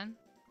Pokemon.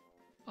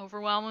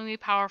 Overwhelmingly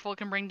powerful,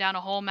 can bring down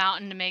a whole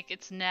mountain to make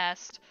its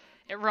nest.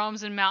 It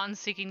roams in mountains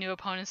seeking new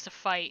opponents to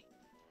fight.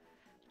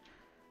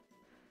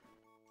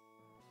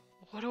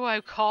 What do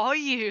I call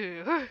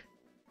you?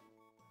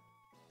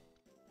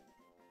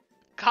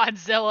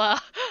 Godzilla.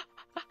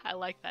 I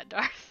like that,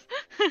 Darth.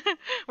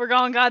 We're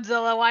going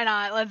Godzilla, why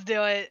not? Let's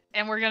do it.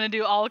 And we're gonna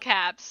do all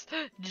caps,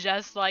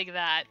 just like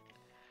that.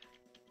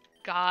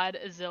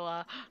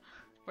 Godzilla.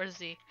 Where's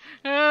he?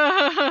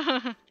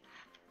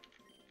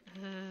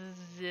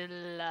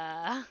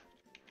 Zilla.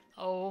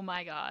 Oh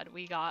my god,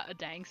 we got a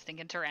dang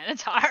stinking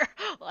Tyranitar.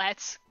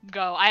 Let's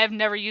go. I have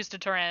never used a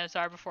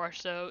Tyranitar before,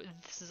 so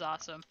this is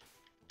awesome.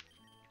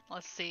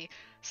 Let's see.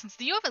 Since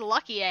you have a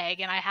lucky egg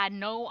and I had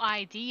no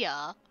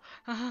idea.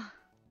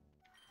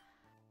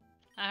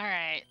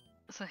 Alright.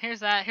 So here's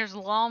that. Here's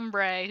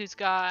Lombre, who's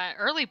got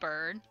Early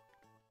Bird.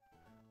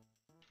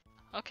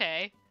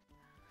 Okay.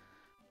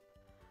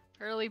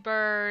 Early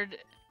Bird.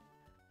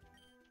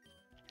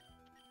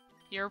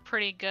 You're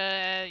pretty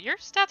good. Your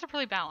stats are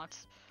pretty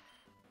balanced.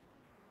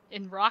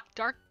 In Rock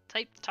Dark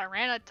type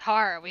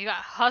Tyranitar, we got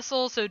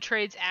Hustle, so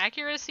trades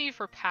accuracy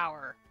for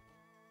power.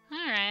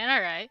 Alright,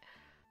 alright.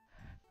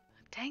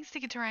 Dang,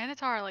 sticky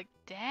Tyranitar, like,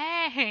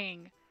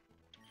 dang. What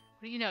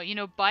do you know? You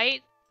know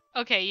Bite?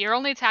 Okay, your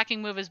only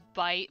attacking move is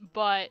Bite,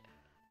 but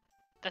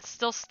that's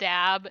still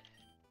Stab,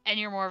 and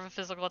you're more of a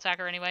physical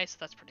attacker anyway, so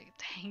that's pretty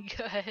dang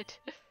good.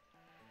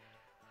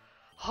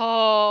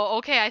 Oh,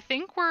 okay, I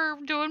think we're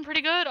doing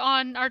pretty good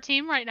on our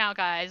team right now,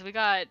 guys.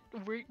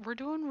 We're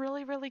doing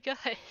really, really good.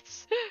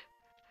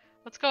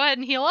 Let's go ahead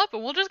and heal up,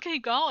 and we'll just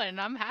keep going.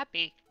 I'm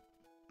happy.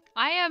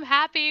 I am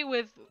happy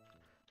with...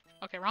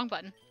 Okay, wrong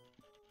button.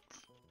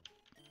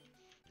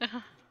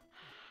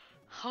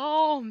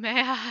 Oh,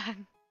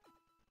 man.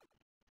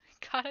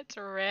 Got a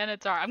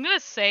Tyranitar. I'm gonna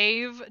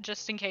save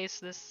just in case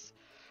this...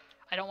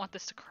 I don't want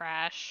this to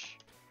crash.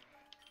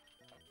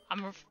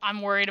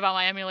 I'm worried about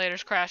my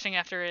emulators crashing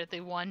after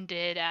the one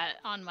did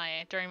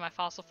during my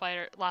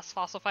last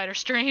Fossil Fighter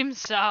stream,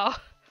 so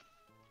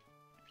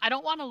I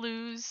don't want to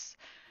lose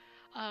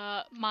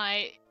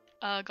my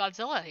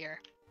Godzilla here.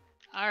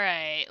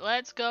 Alright,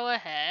 let's go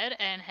ahead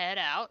and head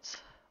out.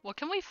 What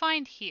can we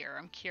find here?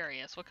 I'm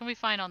curious. What can we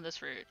find on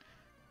this route?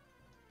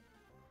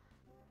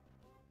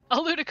 A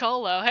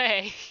Ludicolo,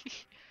 hey!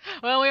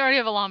 Well, we already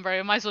have a Lombre.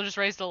 We might as well just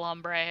raise the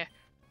Lombre.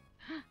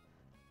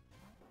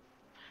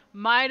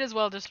 Might as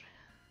well just...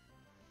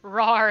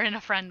 Roar in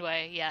a friend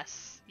way.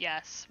 Yes,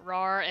 yes.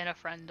 Roar in a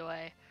friend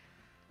way.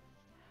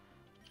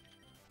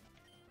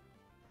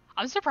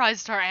 I'm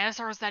surprised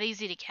Tyranitar was that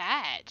easy to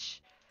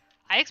catch.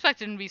 I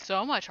expected it to be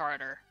so much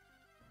harder.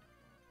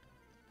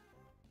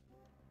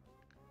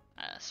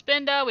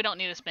 Spinda. We don't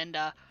need a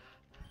Spinda.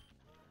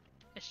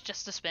 It's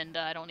just a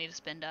Spinda. I don't need a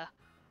Spinda.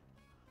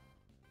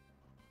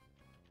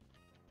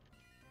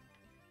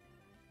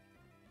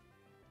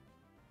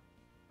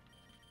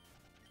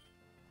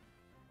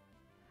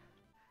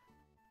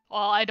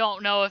 Well, I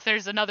don't know if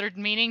there's another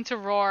meaning to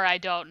roar. I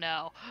don't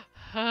know.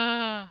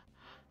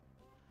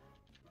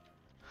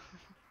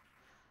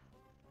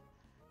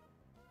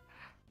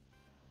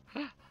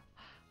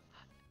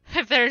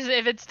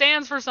 If it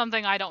stands for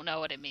something, I don't know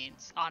what it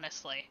means,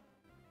 honestly.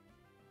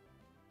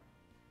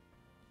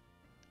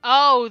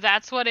 Oh,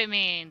 that's what it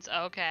means.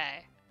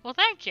 Okay. Well,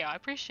 thank you. I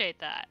appreciate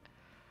that.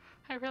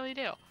 I really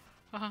do.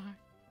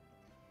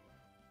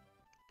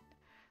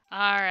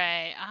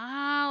 Alright.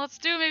 Let's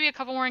do maybe a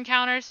couple more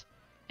encounters.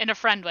 In a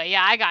friend way.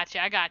 Yeah, I got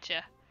you. I got you.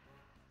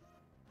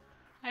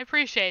 I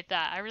appreciate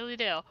that. I really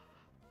do.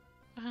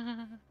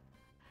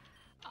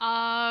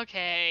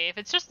 Okay, if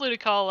it's just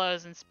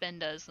Ludicolos and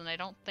Spindas, then I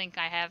don't think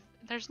I have...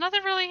 There's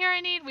nothing really here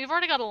I need. We've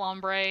already got a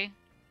Lombre.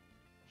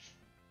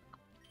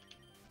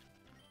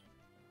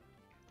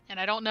 And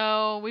I don't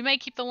know... We might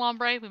keep the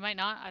Lombre. We might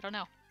not. I don't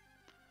know.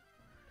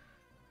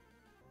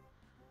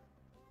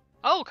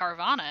 Oh,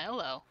 Carvana.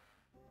 Hello.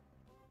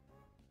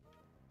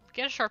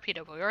 Get a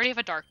Sharpedo, but we already have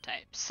a Dark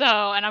type. So,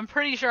 and I'm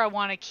pretty sure I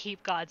want to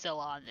keep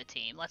Godzilla on the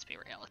team. Let's be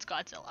real, it's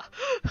Godzilla.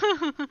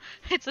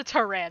 It's a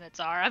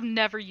Tyranitar. I've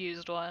never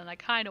used one, and I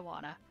kind of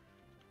want to.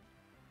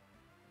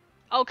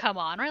 Oh, come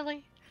on,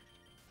 really?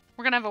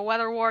 We're going to have a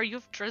Weather War. You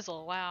have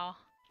Drizzle, wow.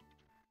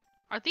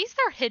 Are these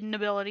their hidden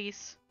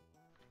abilities?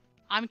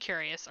 I'm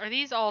curious. Are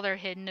these all their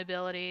hidden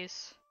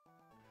abilities?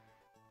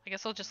 I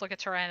guess I'll just look at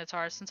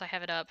Tyranitar since I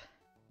have it up.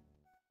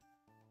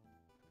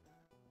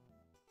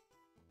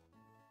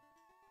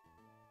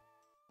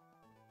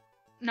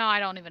 No,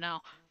 I don't even know.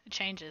 It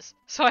changes.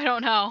 So I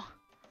don't know.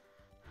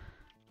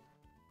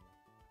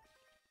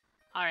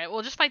 Alright,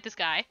 we'll just fight this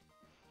guy.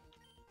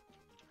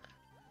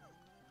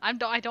 I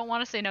don't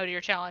want to say no to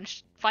your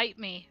challenge. Fight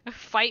me.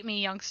 Fight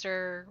me,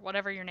 youngster.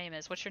 Whatever your name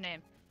is. What's your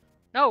name?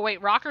 No,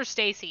 wait. Rocker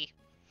Stacy.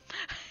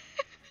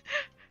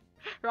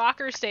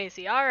 Rocker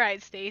Stacy.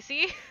 Alright,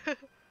 Stacy.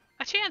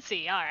 A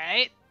Chansey.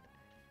 Alright.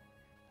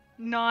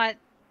 Not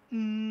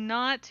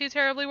too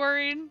terribly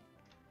worried.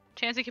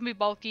 Chansey can be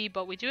bulky,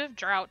 but we do have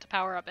Drought to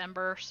power up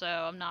Ember, so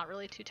I'm not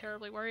really too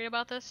terribly worried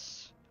about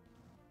this.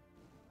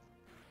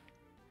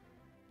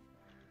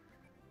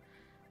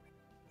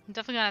 I'm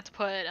definitely gonna have to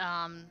put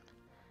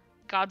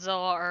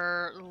Godzilla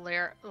or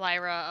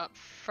Lyra up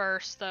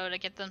first, though, to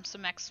get them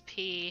some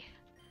XP.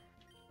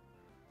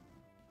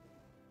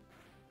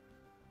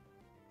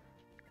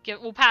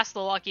 We'll pass the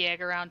Lucky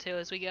Egg around, too,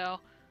 as we go.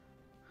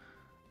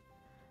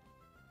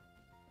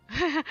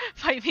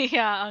 Fight me,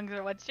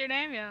 Unger. What's your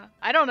name? Yeah.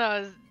 I don't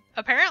know.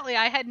 Apparently,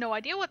 I had no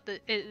idea what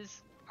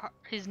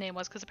his name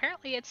was, because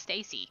apparently it's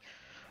Stacy.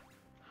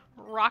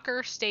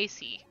 Rocker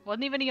Stacy.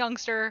 Wasn't even a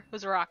youngster,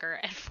 was a rocker.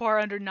 And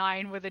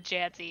 409 with a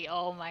Chansey.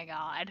 Oh my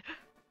god.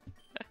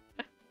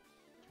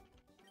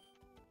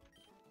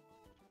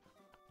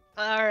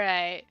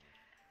 Alright.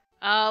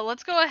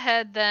 Let's go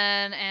ahead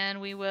then,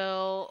 and we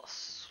will...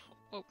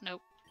 Oh,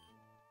 nope.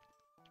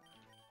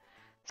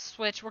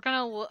 Switch. We're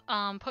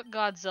gonna put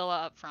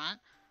Godzilla up front.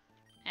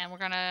 And we're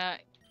gonna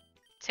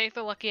take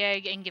the lucky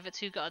egg and give it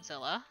to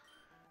Godzilla.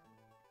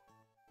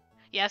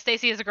 Yeah,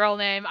 Stacy is a girl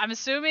name. I'm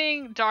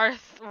assuming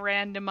Darth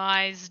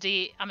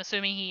randomized I'm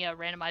assuming he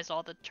randomized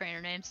all the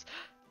trainer names.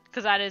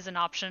 Because that is an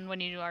option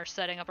when you are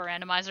setting up a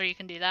randomizer, you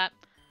can do that.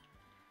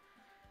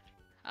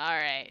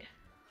 Alright.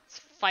 Let's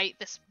fight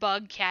this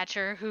bug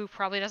catcher who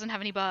probably doesn't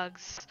have any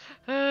bugs.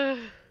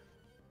 And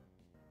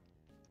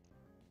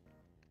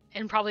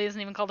probably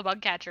isn't even called a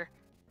bug catcher.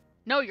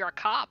 No, you're a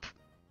cop.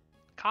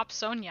 Cop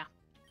Sonia.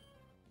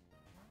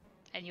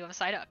 And you have a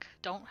Psyduck.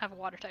 Don't have a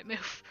water type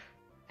move.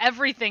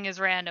 Everything is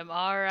random.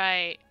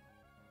 Alright.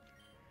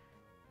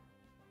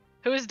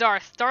 Who is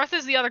Darth? Darth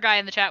is the other guy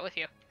in the chat with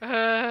you.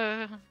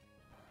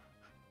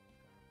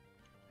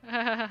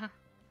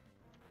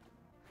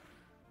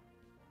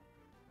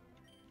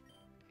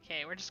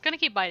 Okay, we're just gonna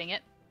keep biting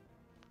it.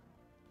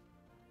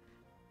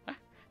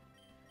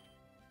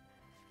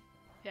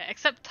 Yeah,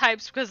 except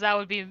types, because that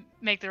would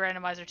make the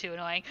randomizer too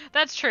annoying.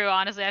 That's true,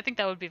 honestly. I think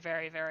that would be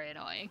very, very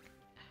annoying.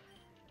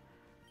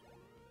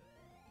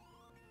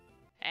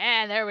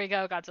 And there we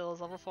go, Godzilla's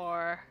level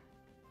 4.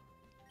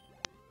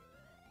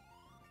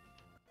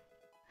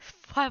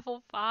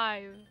 Level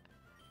 5.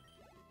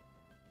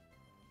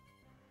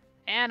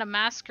 And a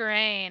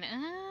Masquerain.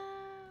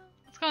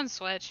 Let's go and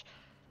switch.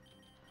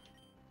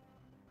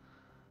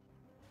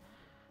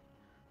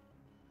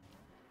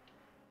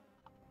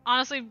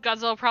 Honestly,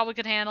 Godzilla probably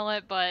could handle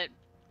it, but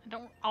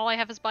all I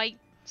have is bite,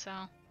 so.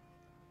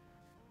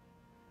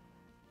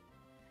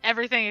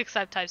 Everything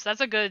except types. That's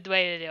a good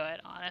way to do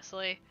it,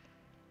 honestly.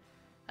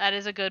 That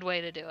is a good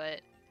way to do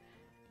it.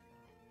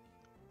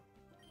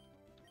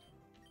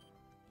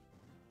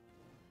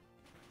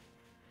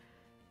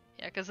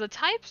 Yeah, because the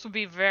types would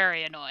be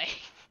very annoying.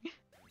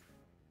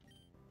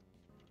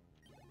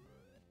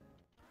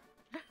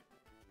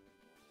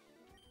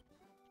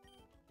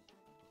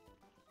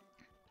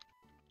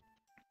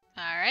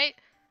 Alright.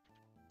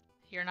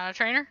 You're not a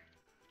trainer?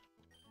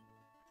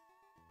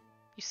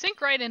 You sink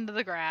right into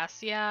the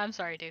grass. Yeah, I'm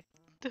sorry, dude.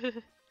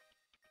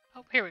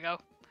 Oh, here we go.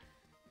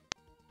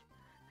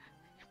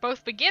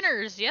 Both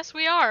beginners, yes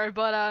we are,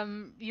 but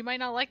you might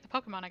not like the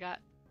Pokemon I got.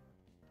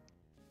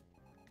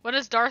 What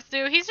does Darth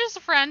do? He's just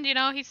a friend, you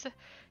know, he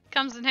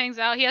comes and hangs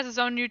out. He has his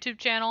own YouTube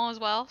channel as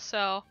well,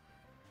 so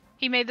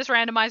he made this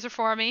randomizer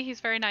for me. He's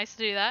very nice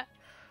to do that.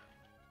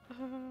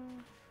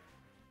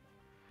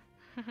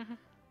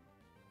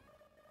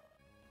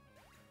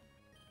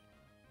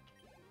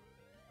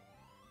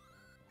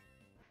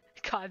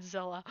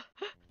 Godzilla.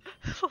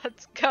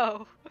 Let's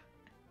go.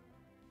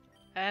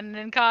 And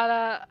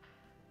Ninkata.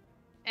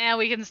 And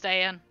we can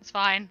stay in. It's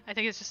fine. I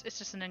think it's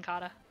just an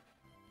Ninkata.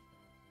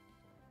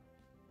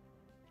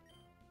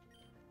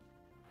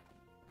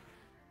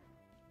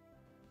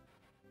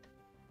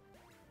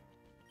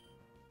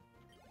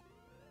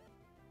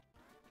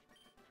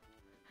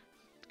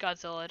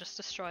 Godzilla just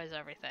destroys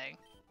everything.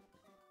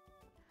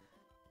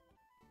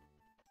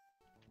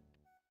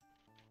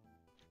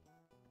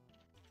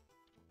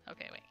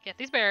 Okay, wait. Get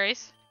these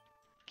berries.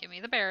 Give me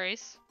the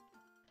berries.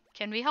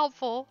 Can be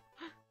helpful.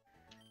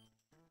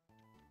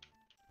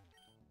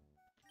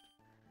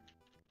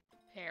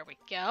 There we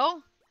go.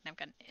 And I've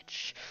got an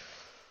itch.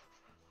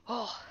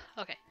 Oh,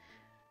 okay.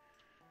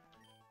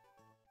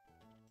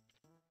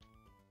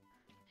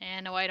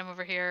 And no item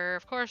over here.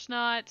 Of course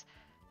not.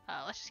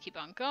 Let's just keep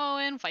on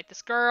going. Fight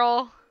this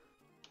girl.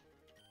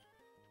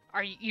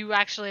 Are you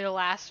actually the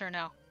last or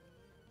no?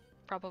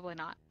 Probably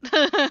not.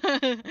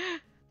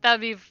 That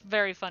would be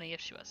very funny if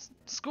she was.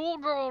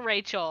 Schoolgirl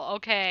Rachel.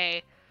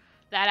 Okay.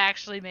 That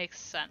actually makes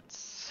sense.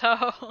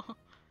 So...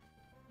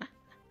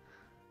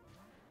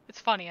 It's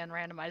funny on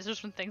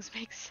randomizers when things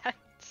make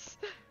sense.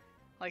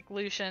 Like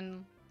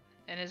Lucian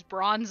and his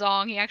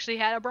Bronzong. He actually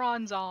had a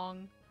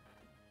Bronzong.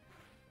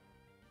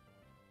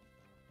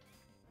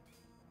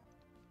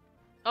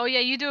 Oh yeah,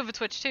 you do have a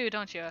Twitch too,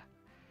 don't you?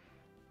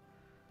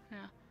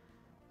 Yeah.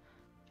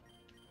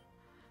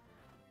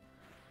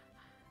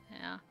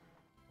 Yeah.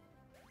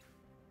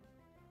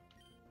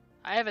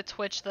 I have a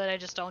Twitch that I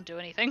just don't do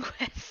anything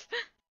with.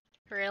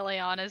 Really,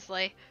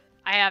 honestly.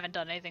 I haven't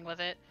done anything with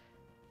it.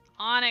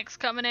 Onyx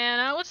coming in.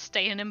 Let's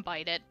stay in and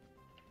bite it.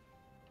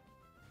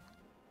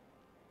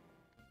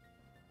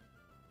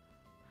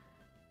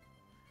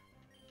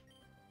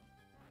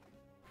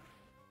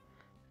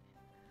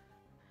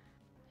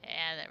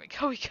 And there we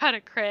go. We got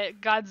a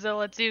crit.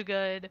 Godzilla too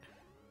good.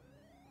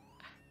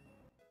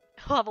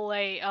 Level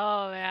 8.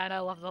 Oh man, I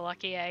love the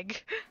lucky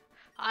egg.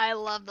 I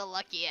love the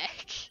lucky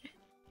egg.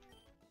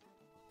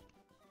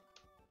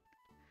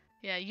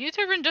 Yeah,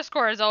 YouTube and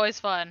Discord is always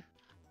fun.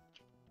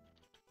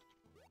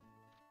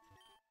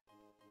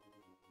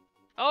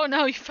 Oh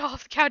no, you fell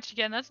off the couch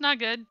again. That's not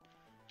good.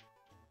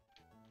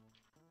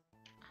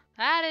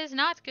 That is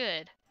not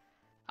good.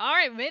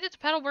 Alright, we made it to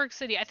Petalburg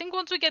City. I think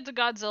once we get to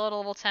Godzilla to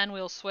level 10,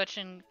 we'll switch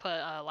and put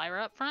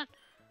Lyra up front.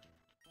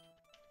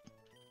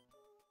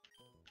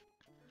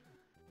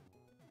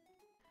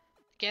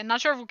 Again, not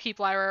sure if we'll keep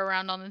Lyra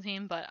around on the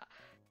team, but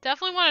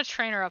definitely want to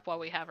train her up while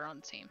we have her on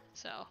the team.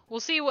 So,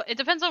 we'll see what... It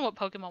depends on what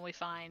Pokemon we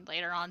find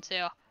later on,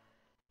 too.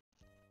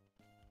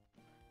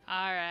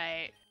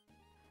 Alright.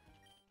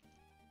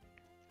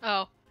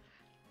 Oh.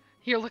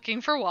 You're looking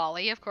for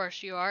Wally, of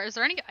course you are. Is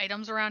there any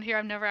items around here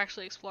I've never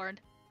actually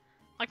explored?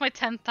 Like my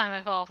 10th time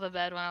I fell off the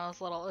bed when I was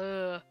little.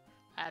 Ugh.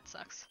 That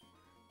sucks.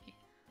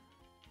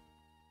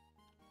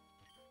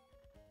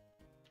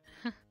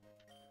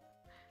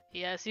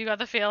 Yes, you got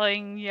the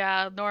feeling,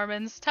 yeah,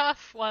 Norman's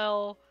tough.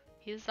 Well,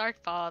 he's our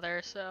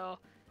father, so...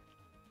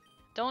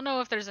 Don't know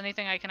if there's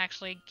anything I can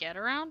actually get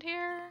around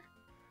here.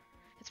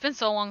 It's been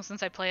so long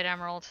since I played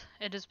Emerald.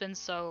 It has been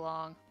so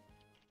long.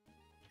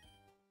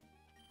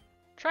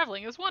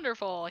 Traveling is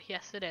wonderful.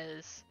 Yes, it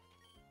is.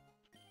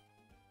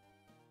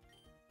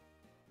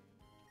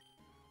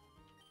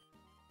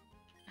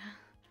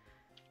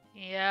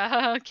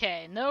 Yeah,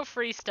 okay. No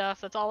free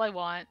stuff. That's all I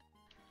want.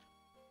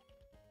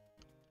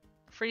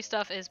 Free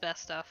stuff is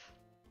best stuff.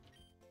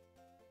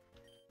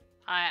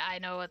 I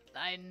know what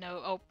I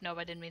know. Oh, no,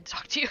 I didn't mean to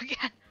talk to you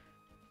again.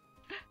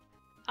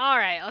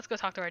 Alright, let's go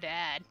talk to our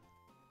dad.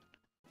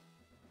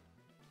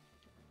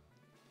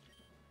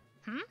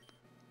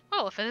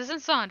 Oh, if it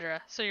isn't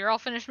Sandra, so you're all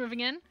finished moving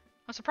in?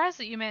 I'm surprised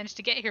that you managed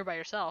to get here by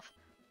yourself.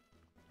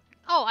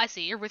 Oh, I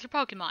see, you're with your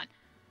Pokemon.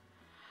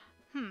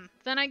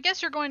 Then I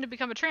guess you're going to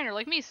become a trainer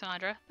like me,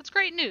 Sandra. That's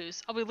great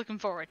news. I'll be looking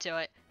forward to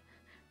it.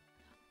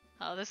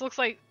 Oh, this looks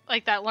like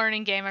that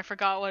learning game. I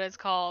forgot what it's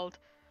called.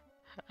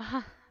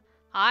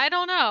 I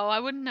don't know. I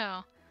wouldn't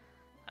know.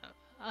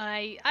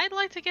 I'd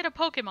like to get a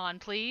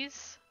Pokemon,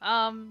 please.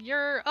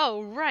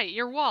 Oh, right.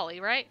 You're Wally,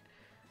 right?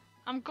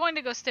 I'm going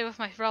to go stay with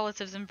my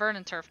relatives in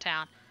Vernon Turf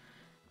Town.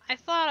 I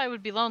thought I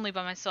would be lonely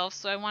by myself,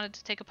 so I wanted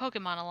to take a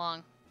Pokemon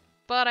along.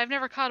 But I've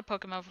never caught a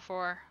Pokemon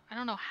before. I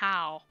don't know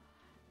how.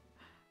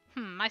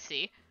 I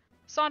see.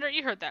 Sandra,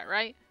 you heard that,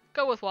 right?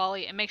 Go with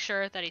Wally and make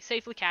sure that he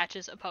safely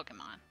catches a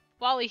Pokemon.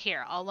 Wally,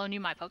 here, I'll loan you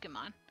my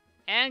Pokemon.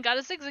 And got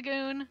a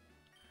Zigzagoon!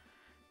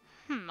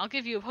 I'll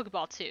give you a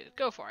Pokeball too.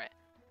 Go for it.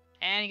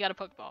 And you got a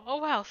Pokeball. Oh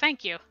wow,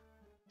 thank you.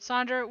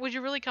 Sandra, would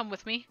you really come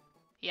with me?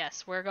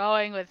 Yes, we're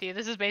going with you.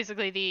 This is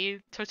basically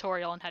the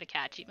tutorial on how to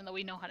catch, even though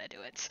we know how to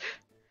do it.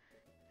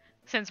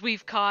 Since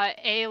we've caught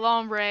a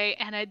Lombre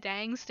and a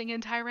dang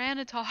stinging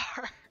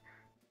Tyranitar.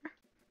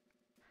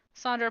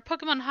 Sandra,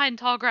 Pokemon hide in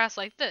tall grass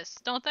like this,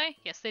 don't they?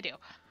 Yes, they do.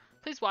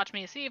 Please watch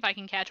me and see if I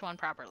can catch one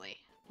properly.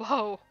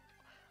 Whoa.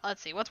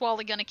 Let's see, what's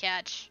Wally gonna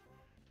catch?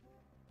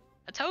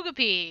 A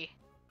Togepi!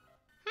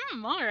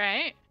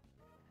 Alright.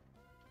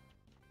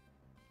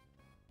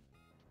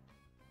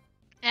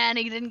 And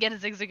he didn't get a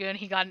Zigzagoon,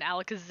 he got an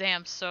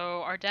Alakazam,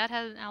 so our dad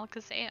had an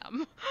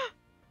Alakazam.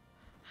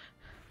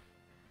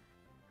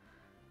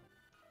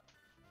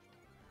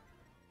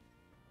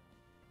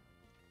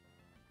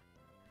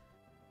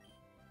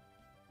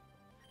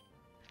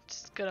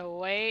 Just gonna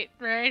wait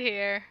right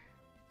here.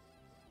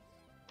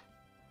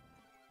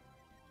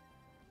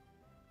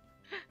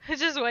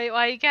 Just wait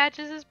while he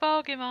catches his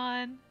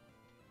Pokemon.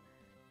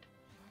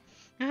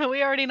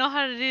 We already know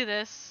how to do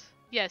this.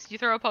 Yes, you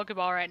throw a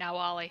Pokeball right now,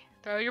 Wally.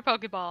 Throw your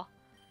Pokeball.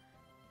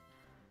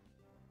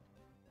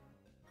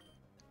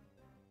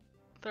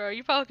 Throw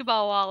your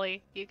Pokeball,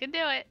 Wally. You can do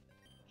it.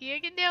 You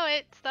can do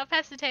it. Stop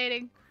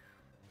hesitating.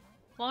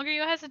 The longer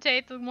you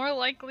hesitate, the more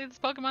likely this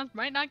Pokemon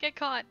might not get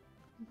caught.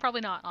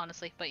 Probably not,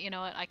 honestly, but you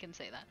know what? I can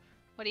say that.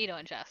 What are you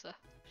doing, Shasta?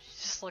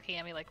 She's just looking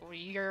at me like, well,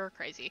 you're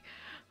crazy.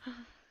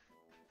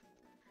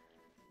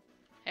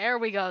 There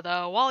we go,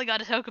 though. Wally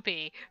got a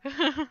Togepi.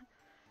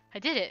 I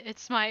did it.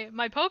 It's my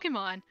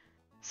Pokemon.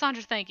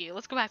 Sandra, thank you.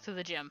 Let's go back to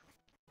the gym.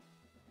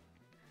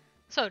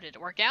 So, did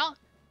it work out?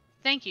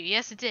 Thank you.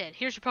 Yes, it did.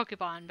 Here's your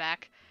Pokemon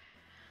back.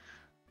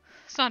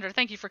 Sandra,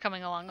 thank you for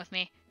coming along with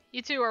me.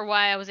 You two are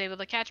why I was able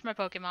to catch my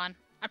Pokemon.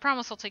 I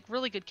promise I'll take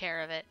really good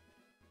care of it.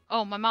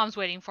 Oh, my mom's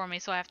waiting for me,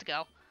 so I have to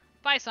go.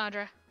 Bye,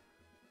 Sandra.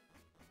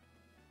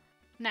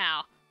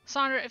 Now,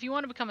 Sandra, if you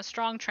want to become a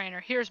strong trainer,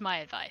 here's my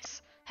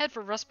advice. Head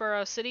for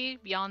Rustboro City,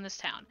 beyond this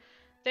town.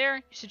 There,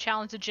 you should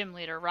challenge the gym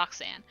leader,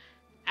 Roxanne.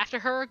 After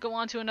her, go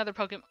on to other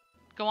Pokemon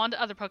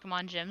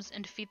gyms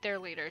and defeat their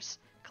leaders.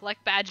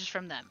 Collect badges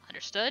from them,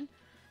 understood?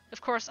 Of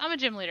course, I'm a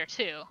gym leader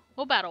too.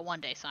 We'll battle one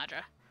day,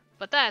 Sandra.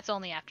 But that's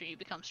only after you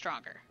become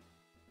stronger.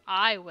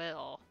 I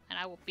will, and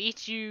I will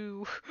beat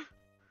you.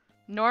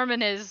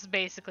 Norman is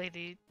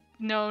basically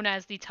known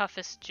as the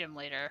toughest gym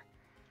leader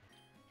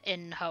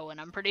in Hoenn,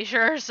 I'm pretty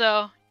sure,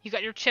 so you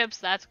got your chips,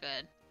 that's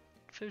good.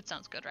 Food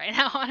sounds good right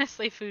now,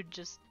 honestly, food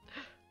just...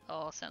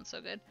 Oh, sounds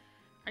so good.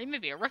 Are you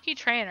maybe a rookie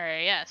trainer?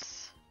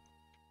 Yes.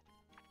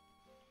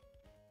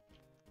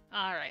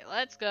 Alright,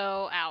 let's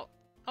go out.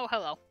 Oh,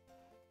 hello.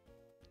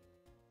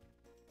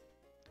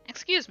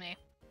 Excuse me.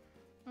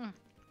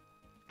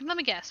 Let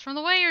me guess, from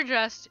the way you're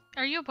dressed,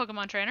 are you a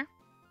Pokemon trainer?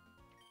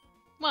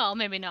 Well,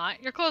 maybe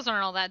not. Your clothes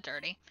aren't all that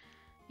dirty.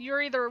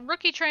 You're either a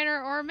rookie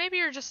trainer or maybe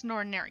you're just an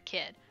ordinary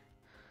kid.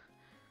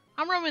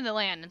 I'm roaming the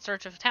land in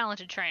search of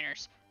talented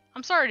trainers.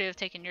 I'm sorry to have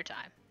taken your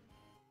time.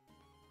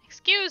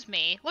 Excuse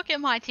me, look at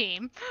my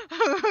team.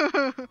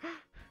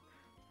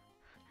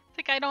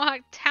 Think I don't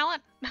have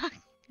talent?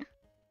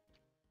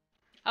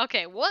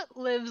 Okay, what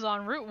lives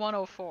on Route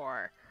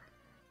 104?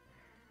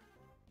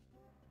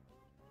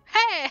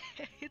 Hey!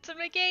 It's a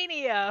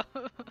Meganio!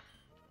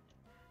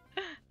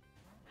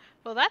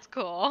 Well, that's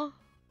cool.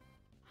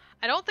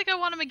 I don't think I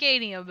want a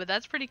Meganio, but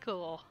that's pretty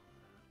cool.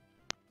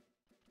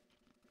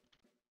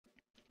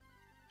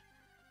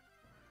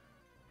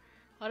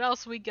 What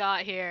else we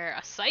got here?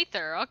 A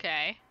Scyther,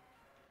 okay.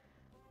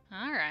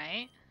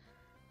 Alright.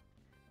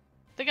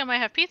 Think I might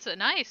have pizza,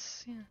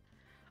 nice. Yeah.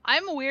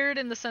 I'm weird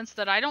in the sense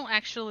that I don't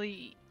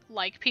actually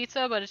like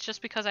pizza, but it's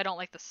just because I don't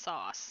like the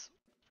sauce.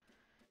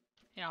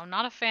 You know, I'm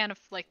not a fan of,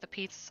 like, the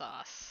pizza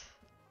sauce.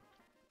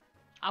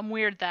 I'm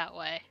weird that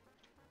way.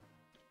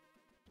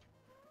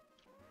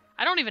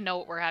 I don't even know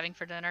what we're having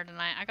for dinner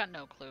tonight. I got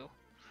no clue.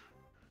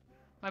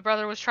 My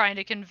brother was trying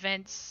to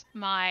convince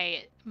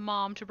my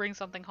mom to bring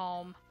something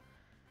home.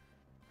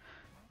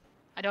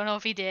 I don't know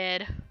if he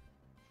did.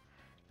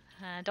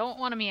 I don't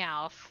want a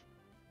Meowth.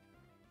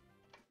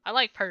 I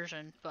like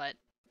Persian, but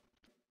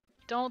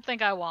don't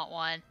think I want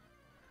one.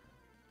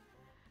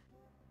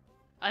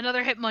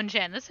 Another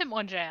Hitmonchan. This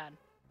Hitmonchan.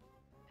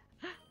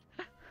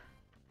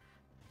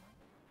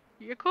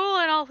 You're cool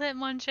and all,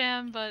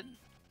 Hitmonchan, but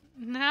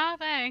no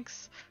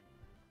thanks.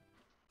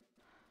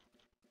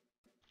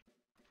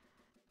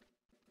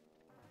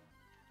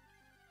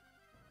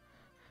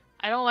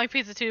 I don't like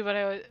pizza too,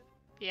 but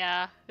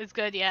yeah, it's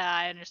good. Yeah,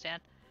 I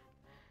understand.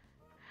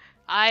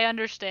 I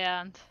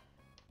understand.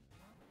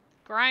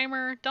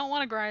 Grimer. Don't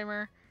want a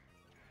Grimer.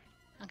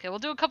 Okay, we'll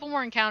do a couple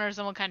more encounters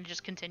and we'll kind of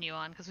just continue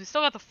on, because we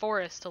still got the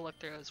forest to look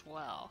through as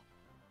well.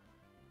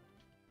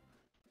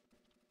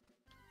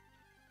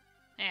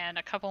 And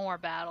a couple more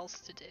battles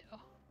to do.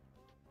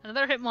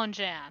 Another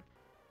Hitmonchan.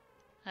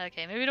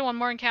 Okay, maybe do one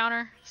more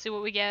encounter, see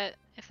what we get,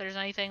 if there's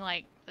anything,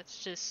 like,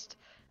 that's just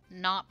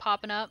not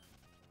popping up.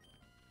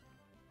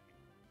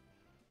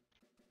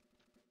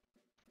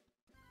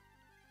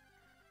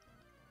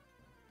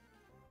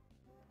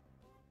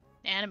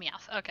 And a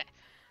Meowth, okay.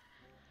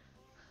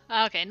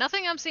 Okay,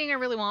 nothing I'm seeing I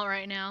really want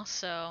right now,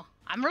 so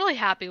I'm really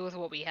happy with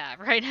what we have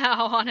right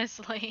now,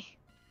 honestly.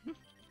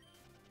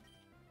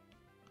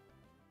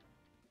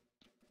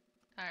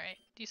 Alright,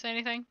 do you say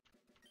anything?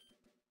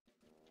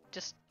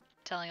 Just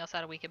telling us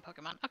how to weaken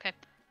Pokemon. Okay.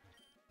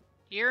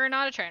 You're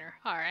not a trainer.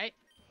 Alright.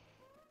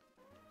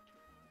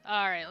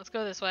 Alright, let's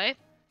go this way.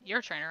 You're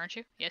a trainer, aren't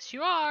you? Yes,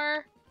 you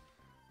are!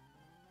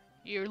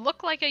 You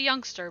look like a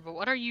youngster, but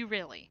what are you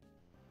really?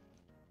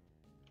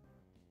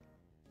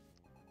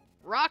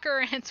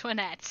 Rocker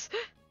Antoinettes.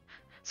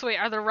 So wait,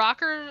 are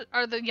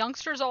the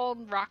youngsters all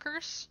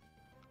rockers?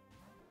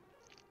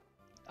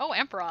 Oh,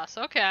 Emperos,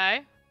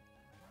 okay.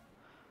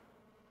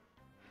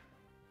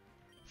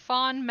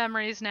 Fond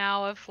memories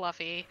now of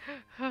Fluffy.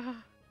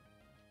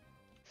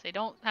 Say,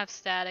 don't have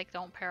static,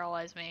 don't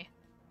paralyze me.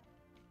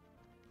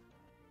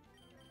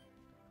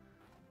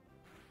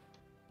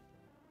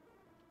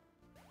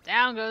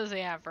 Down goes the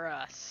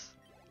Emperos.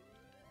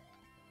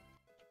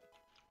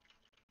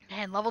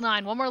 Man, level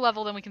 9. One more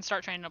level, then we can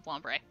start training up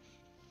Lombre.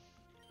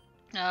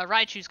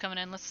 Raichu's coming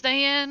in. Let's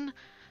stay in.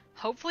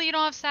 Hopefully you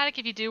don't have static.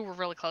 If you do, we're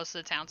really close to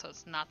the town, so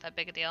it's not that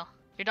big a deal.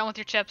 You're done with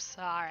your chips?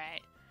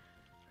 Alright.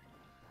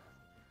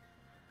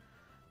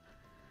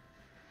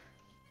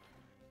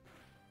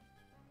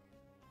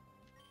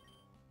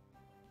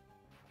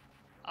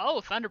 Oh,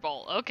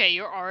 Thunderbolt. Okay,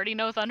 you already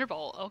know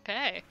Thunderbolt.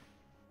 Okay.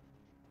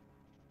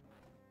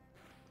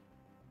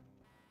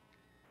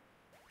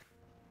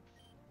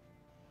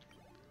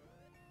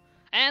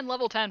 And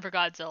level 10 for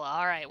Godzilla.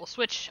 Alright, we'll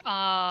switch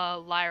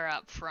Lyra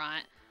up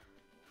front.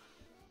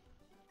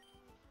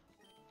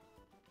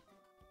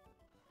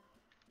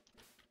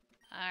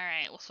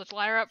 Alright, we'll switch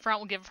Lyra up front.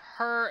 We'll give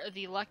her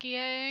the Lucky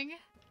Egg.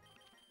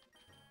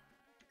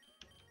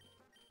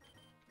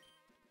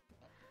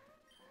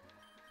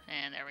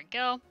 And there we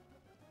go.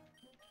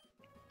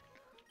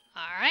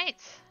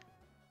 Alright.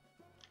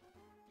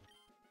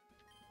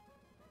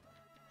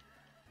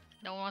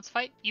 No one wants to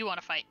fight? You want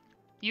to fight.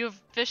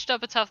 You've fished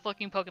up a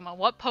tough-looking Pokemon.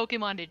 What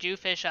Pokemon did you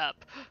fish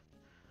up?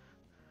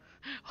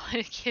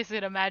 Is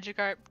it a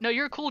Magikarp? No,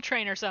 you're a cool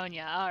trainer,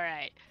 Sonia.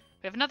 Alright.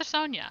 We have another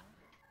Sonia.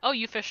 Oh,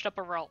 you fished up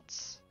a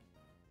Ralts.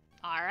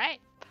 Alright.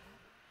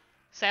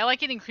 Say, I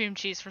like eating cream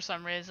cheese for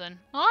some reason.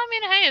 Well, I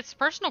mean, hey, it's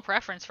personal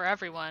preference for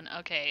everyone.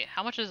 Okay,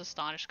 how much is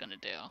Astonish gonna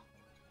do?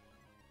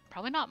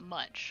 Probably not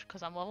much,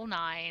 because I'm level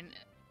 9.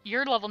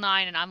 You're level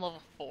 9 and I'm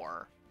level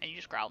 4. And you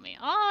just growled me.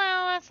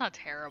 Oh, that's not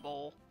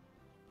terrible.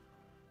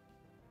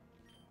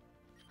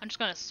 I'm just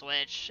gonna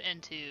switch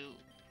into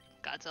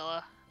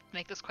Godzilla.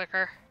 Make this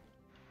quicker.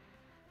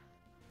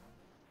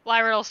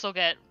 Lyra will still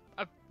get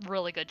a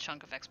really good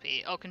chunk of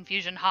XP. Oh,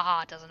 Confusion,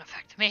 haha, doesn't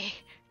affect me.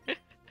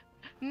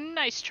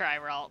 Nice try,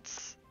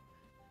 Ralts.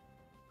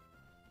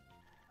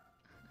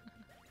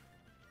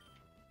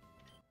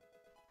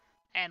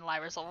 And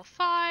Lyra's level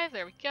 5.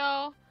 There we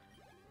go.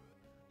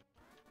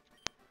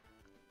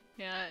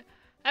 Yeah.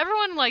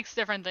 Everyone likes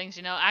different things,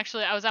 you know.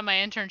 Actually, I was at my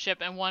internship,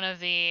 and one of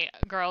the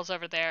girls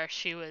over there,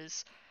 she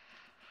was,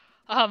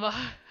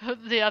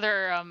 the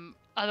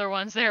other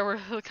ones there were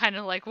kind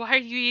of like, why are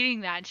you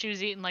eating that? And she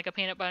was eating like a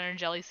peanut butter and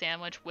jelly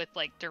sandwich with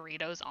like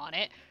Doritos on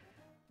it.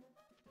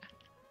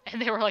 And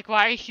they were like,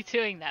 why are you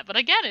doing that? But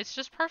again, it's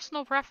just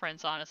personal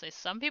preference, honestly.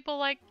 Some people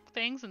like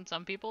things and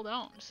some people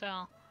don't,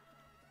 so.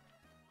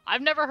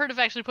 I've never heard of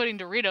actually putting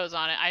Doritos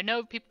on it. I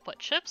know people put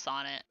chips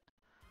on it.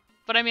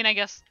 But I mean, I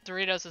guess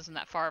Doritos isn't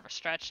that far of a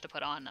stretch to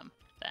put on them,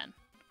 then.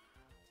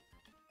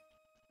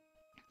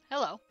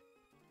 Hello.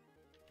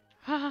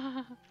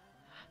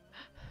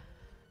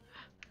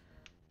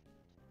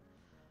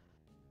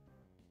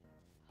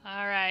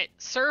 Alright,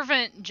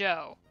 Servant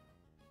Joe.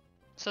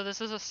 So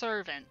this is a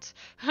servant,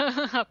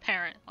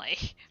 apparently.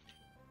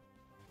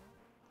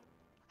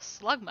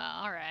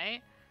 Slugma,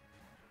 alright.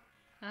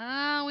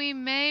 We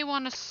may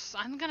want to...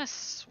 I'm gonna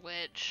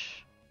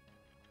switch.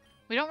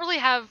 We don't really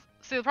have...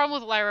 See, the problem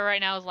with Lyra right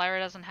now is Lyra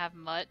doesn't have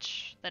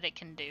much that it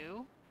can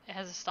do. It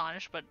has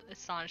Astonish, but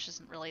Astonish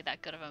isn't really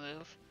that good of a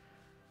move.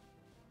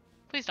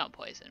 Please don't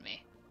poison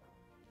me.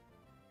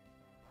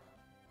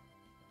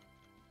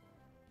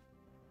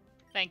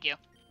 Thank you.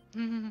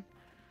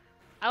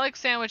 I like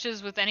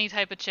sandwiches with any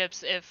type of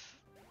chips if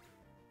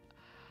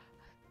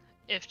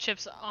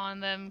chips on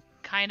them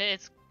kinda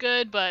it's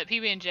good, but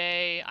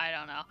PB&J, I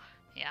don't know.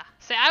 Yeah.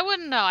 See, I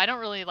wouldn't know. I don't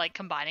really like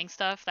combining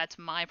stuff. That's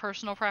my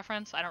personal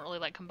preference. I don't really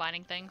like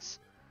combining things.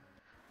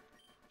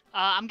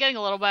 I'm getting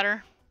a little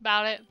better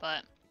about it,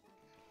 but...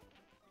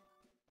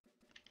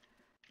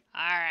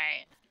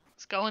 Alright.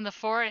 Let's go in the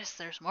forest.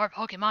 There's more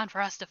Pokemon for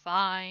us to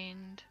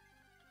find.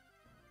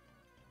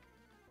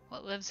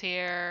 What lives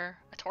here?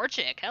 A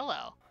Torchic.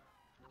 Hello.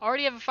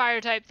 Already have a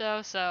fire type,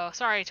 though, so...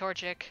 Sorry,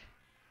 Torchic.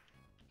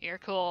 You're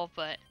cool,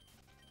 but...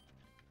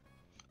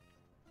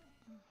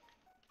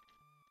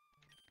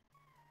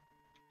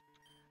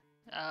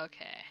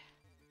 Okay.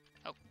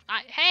 Oh,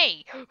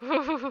 hey!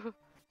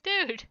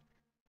 Dude!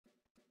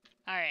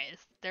 Alright,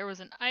 there was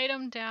an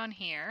item down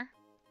here.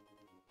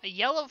 A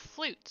yellow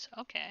flute.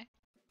 Okay.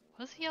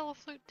 What does a yellow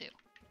flute do?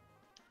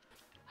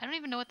 I don't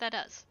even know what that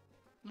does.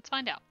 Let's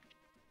find out.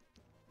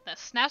 That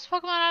snaps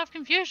Pokemon out of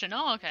confusion.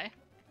 Oh, okay.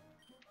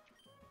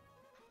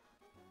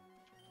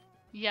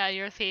 Yeah,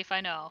 you're a thief,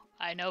 I know.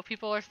 I know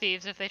people are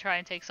thieves if they try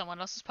and take someone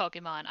else's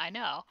Pokemon. I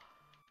know.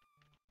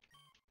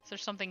 Is there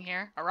something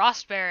here? A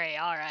Rostberry,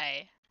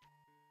 alright.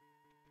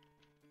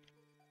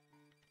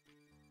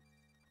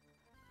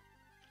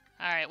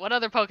 Alright, what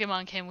other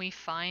Pokemon can we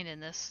find in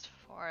this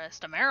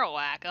forest? A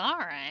Marowak,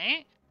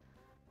 alright.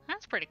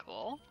 That's pretty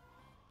cool.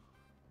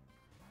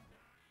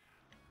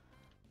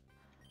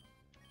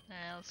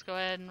 Let's go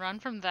ahead and run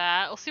from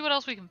that. We'll see what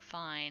else we can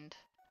find.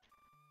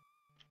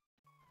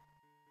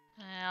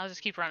 I'll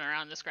just keep running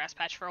around this grass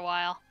patch for a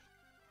while.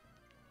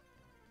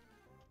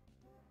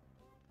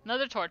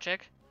 Another Torchic.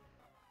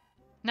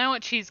 Now I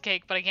want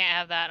cheesecake, but I can't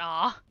have that.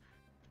 Aw.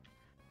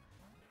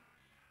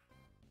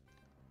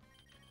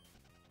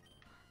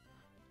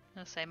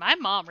 I'll say, my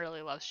mom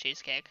really loves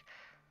cheesecake.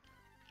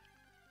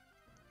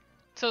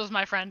 So does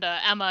my friend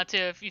Emma, too,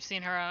 if you've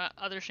seen her on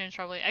other streams,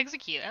 probably.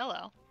 Execute,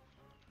 hello.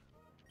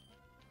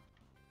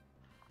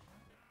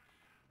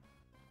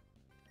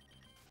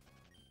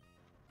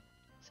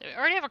 So we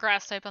already have a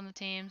grass type on the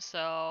team,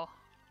 so...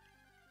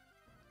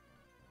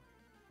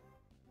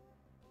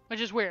 Which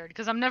is weird,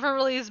 because I'm never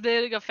really as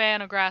big a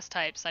fan of grass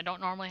types. I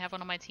don't normally have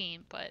one on my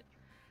team, but...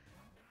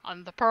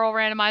 On the Pearl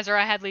Randomizer,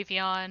 I had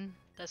Leafeon.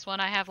 This one,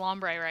 I have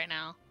Lombre right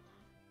now.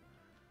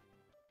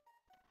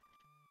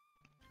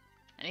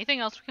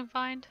 Anything else we can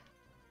find?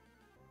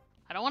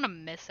 I don't want to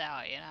miss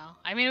out, you know?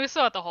 I mean, we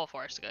still have the whole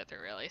forest to go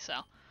through, really, so...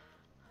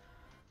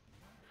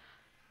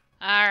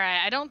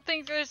 Alright, I don't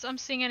think I'm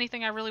seeing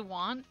anything I really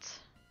want.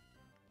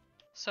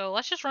 So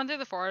let's just run through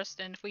the forest,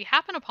 and if we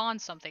happen upon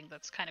something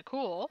that's kind of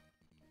cool,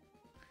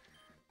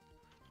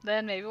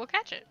 then maybe we'll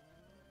catch it.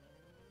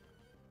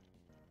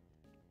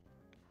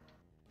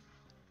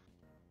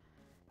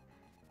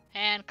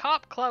 And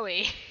Cop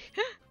Chloe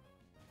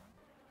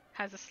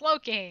has a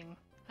Slowking.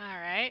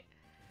 Alright.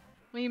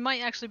 We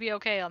might actually be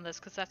okay on this,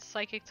 because that's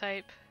Psychic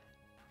type.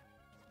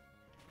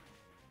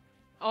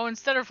 Oh,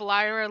 instead of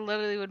Lyra,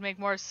 literally would make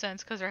more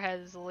sense because her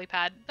head is a lily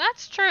pad.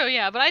 That's true,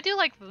 yeah, but I do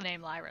like the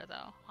name Lyra,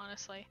 though,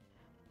 honestly.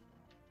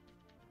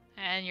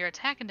 And your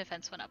attack and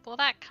defense went up. Well,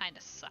 that kind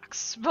of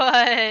sucks,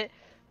 but...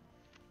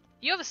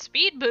 You have a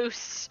speed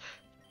boost!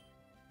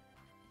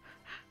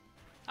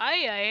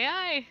 Ay, ay,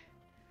 ay.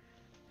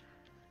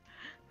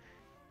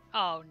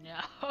 Oh,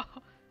 no.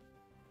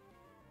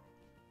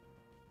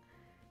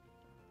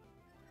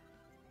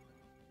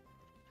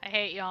 I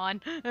hate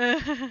yawn.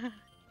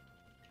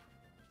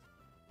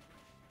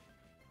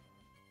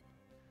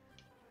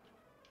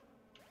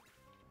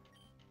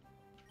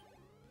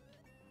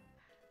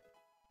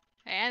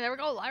 And there we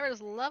go,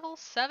 Lyra's level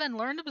 7,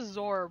 learned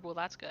Absorb. Well,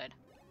 that's good.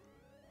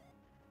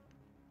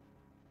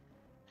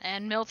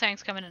 And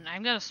Miltank's coming in.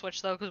 I'm gonna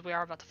switch though, because we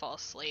are about to fall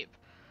asleep.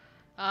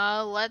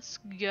 Let's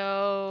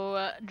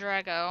go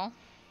Drago.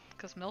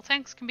 Because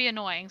Miltanks can be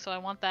annoying, so I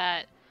want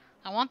that.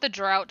 I want the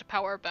Drought to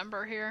power up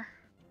Ember here.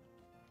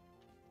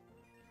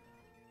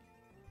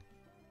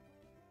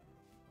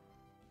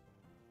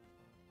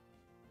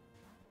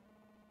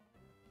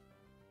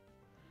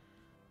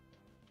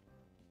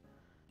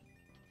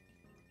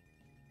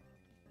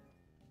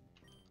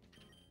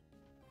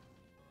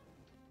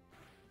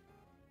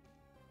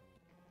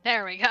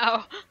 There we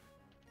go.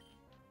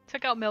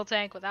 Took out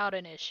Miltank without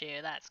an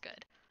issue. That's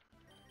good.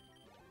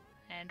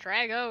 And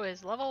Drago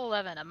is level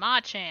 11, a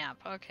Machamp.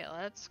 Okay,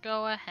 let's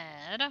go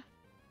ahead. I'm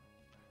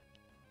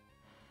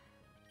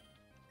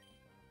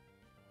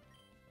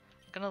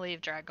gonna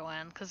leave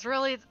Drago in, because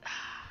really,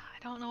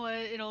 I don't know what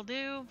it'll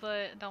do,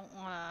 but I don't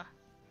wanna...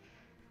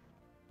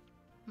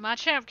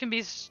 Machamp can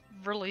be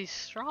really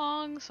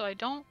strong, so I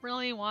don't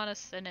really want to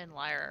send in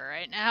Lyra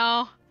right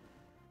now.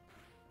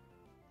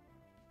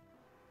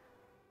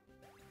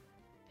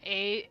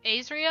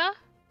 Azria?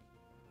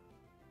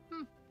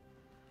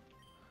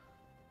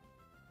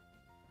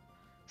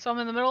 So I'm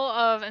in the middle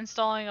of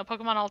installing a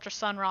Pokemon Ultra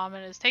Sun ROM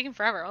and it's taking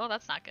forever. Oh,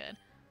 that's not good.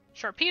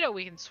 Sharpedo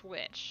we can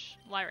switch.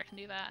 Lyra can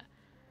do that.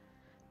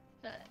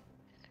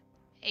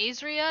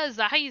 Azria? Is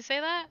that how you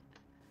say that?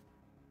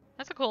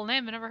 That's a cool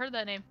name. I never heard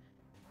that name.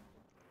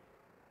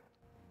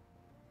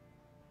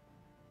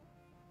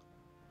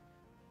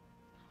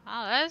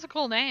 Wow, that is a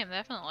cool name,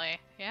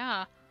 definitely.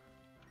 Yeah.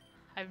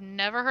 I've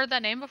never heard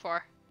that name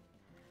before.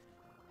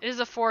 It is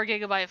a 4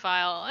 GB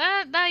file.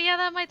 Yeah,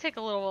 that might take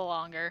a little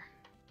longer.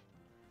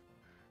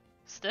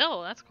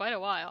 Still, that's quite a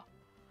while.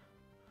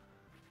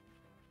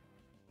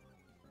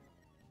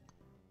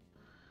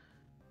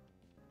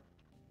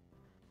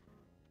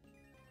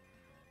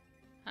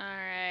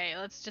 Alright,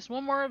 let's just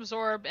one more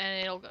absorb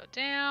and it'll go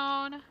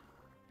down.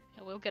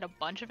 And we'll get a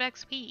bunch of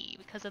XP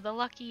because of the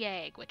lucky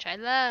egg, which I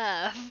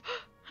love.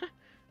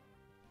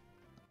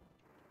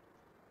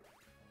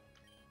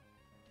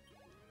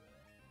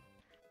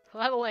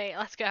 Level 8,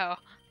 let's go.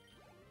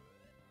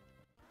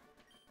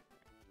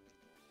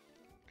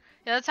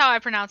 Yeah, that's how I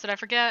pronounce it. I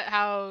forget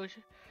how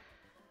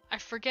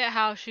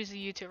she's a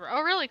YouTuber.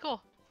 Oh, really?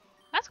 Cool.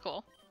 That's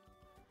cool.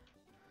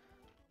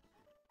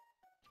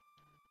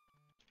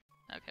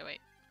 Okay, wait.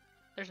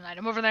 There's an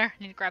item over there.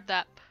 I need to grab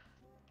that.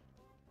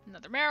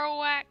 Another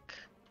Marowak.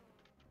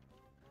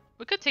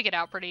 We could take it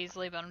out pretty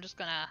easily, but I'm just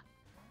gonna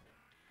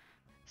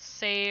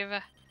save.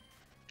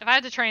 If I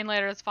had to train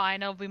later, it's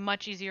fine. It'll be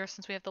much easier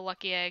since we have the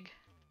lucky egg.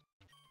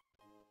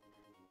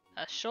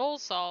 A shoal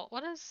salt.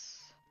 What is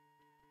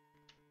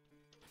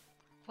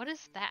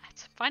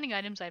that? Finding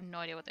items, I have no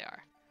idea what they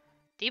are.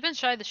 Deep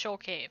inside the shoal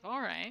cave.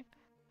 Alright.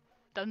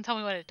 Doesn't tell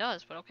me what it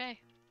does, but okay.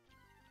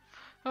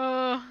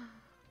 And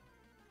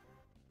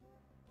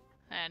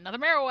another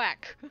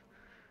Marowak.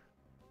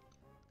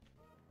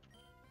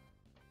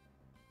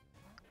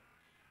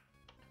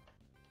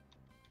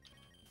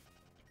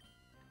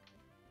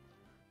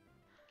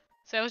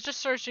 So I was just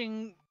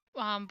searching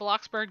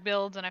Bloxburg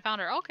builds and I found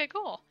her. Okay,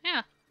 cool.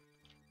 Yeah.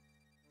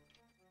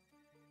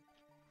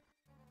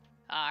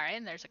 Alright,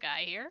 and there's a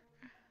guy here.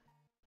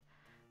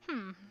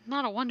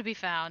 Not a one to be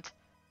found.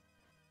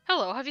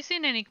 Hello, have you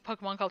seen any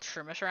Pokemon called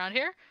Shroomish around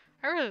here?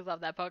 I really love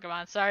that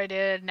Pokemon. Sorry,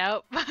 dude.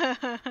 Nope.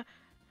 I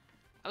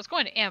was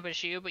going to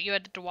ambush you, but you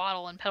had to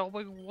dwaddle in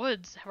Petalburg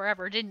Woods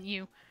forever, didn't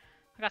you?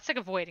 I got sick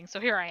of waiting, so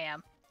here I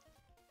am.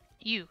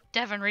 You,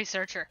 Devon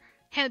researcher,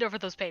 hand over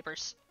those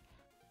papers.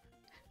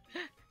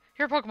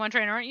 You're a Pokemon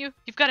trainer, aren't you?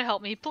 You've got to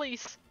help me,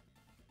 please.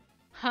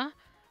 Huh?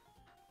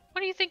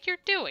 What do you think you're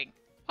doing?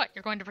 What,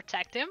 you're going to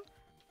protect him?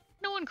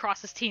 No one who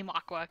crosses Team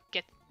Aqua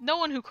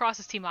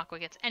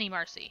gets any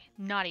mercy,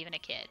 not even a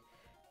kid.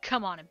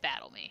 Come on and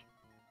battle me.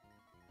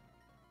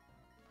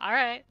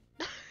 Alright.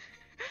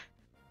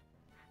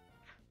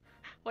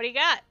 What do you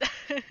got?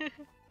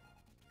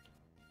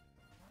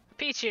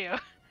 Pichu.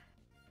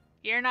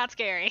 You're not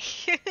scary.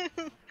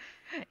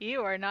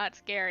 You are not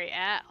scary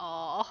at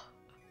all.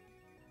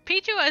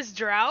 Pichu has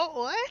drought?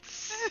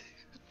 What?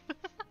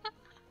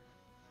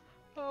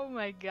 Oh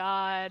my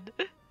god.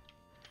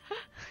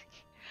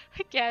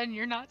 Again,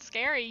 you're not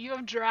scary. You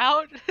have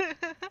drought.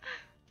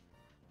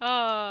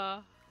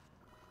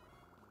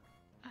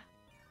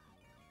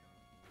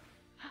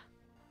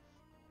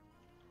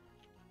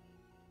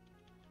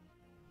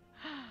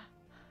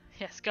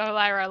 Yes, go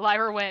Lyra.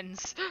 Lyra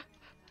wins.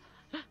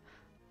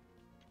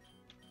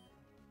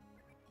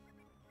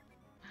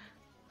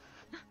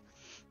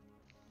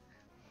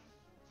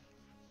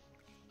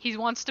 He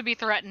wants to be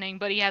threatening,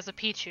 but he has a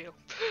Pichu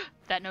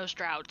that knows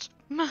drought.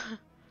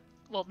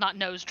 Well, not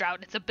knows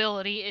drought, its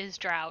ability is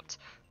drought.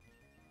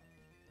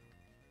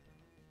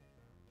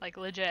 Like,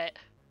 legit.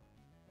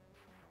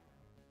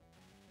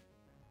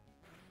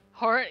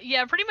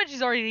 Yeah, pretty much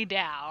he's already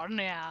down,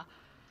 yeah.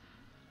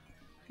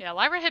 Yeah,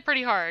 Lyra hit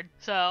pretty hard,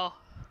 so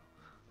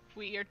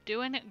we are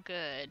doing it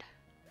good.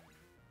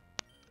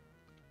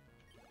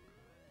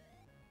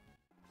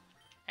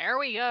 There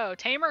we go,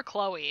 Tamer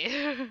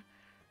Chloe.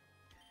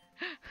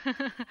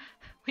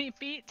 We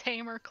beat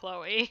Tamer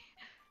Chloe.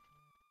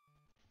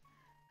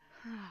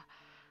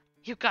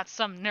 You've got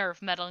some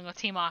nerve meddling with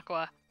Team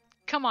Aqua.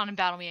 Come on and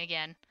battle me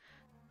again.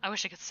 I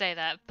wish I could say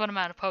that, but I'm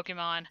out of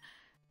Pokemon.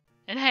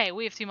 And hey,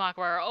 we of Team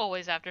Aqua are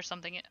also after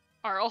something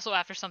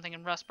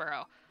in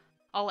Rustboro.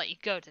 I'll let you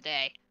go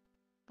today.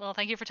 Well,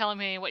 thank you for telling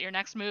me what your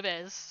next move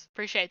is.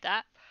 Appreciate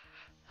that.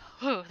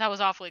 Whew, that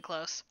was awfully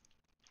close.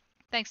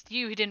 Thanks to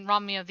you, he didn't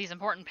rob me of these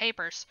important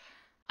papers.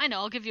 I know,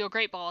 I'll give you a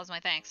great ball as my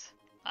thanks.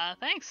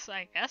 Thanks,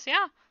 I guess,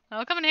 yeah.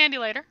 That'll come in handy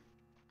later.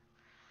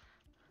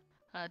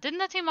 Didn't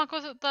the Team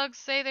Aqua thugs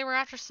say they were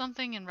after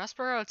something in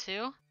Rustboro,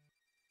 too?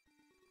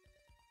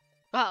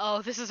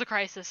 Uh-oh, this is a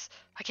crisis.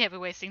 I can't be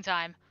wasting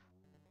time.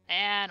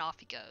 And off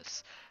he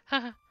goes.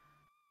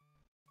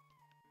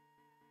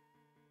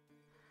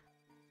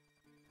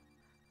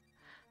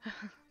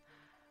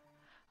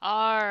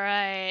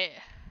 Alright.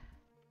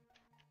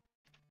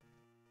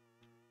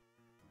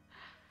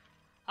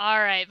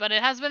 Alright, but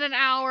it has been an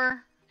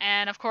hour,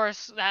 and of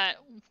course, that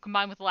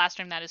combined with the last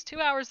stream, that is 2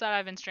 hours that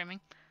I've been streaming.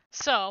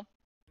 So,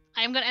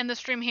 I am going to end the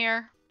stream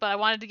here, but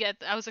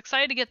I was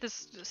excited to get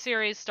this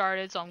series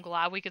started, so I'm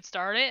glad we could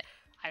start it.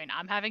 I mean,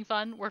 I'm having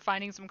fun. We're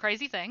finding some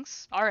crazy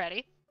things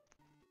already.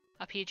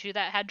 A Pichu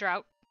that had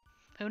drought.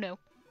 Who knew?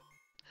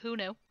 Who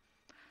knew?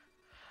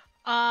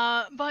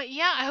 But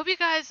yeah, I hope you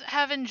guys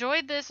have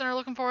enjoyed this and are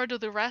looking forward to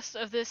the rest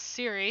of this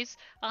series.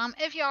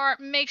 If you are,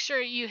 make sure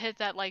you hit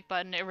that like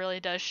button. It really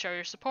does show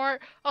your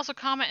support. Also,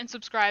 comment and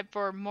subscribe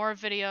for more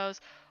videos.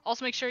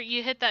 Also, make sure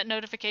you hit that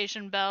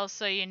notification bell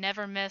so you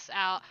never miss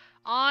out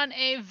on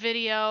a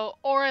video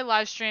or a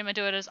live stream. I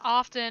do it as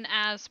often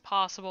as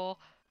possible.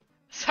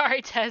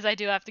 Sorry, Tez, I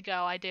do have to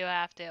go. I do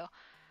have to.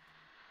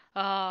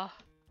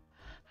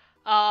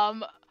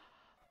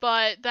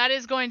 But that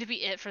is going to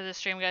be it for this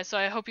stream, guys. So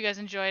I hope you guys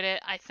enjoyed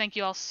it. I thank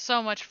you all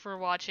so much for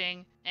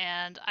watching,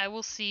 and I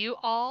will see you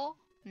all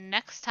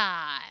next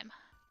time.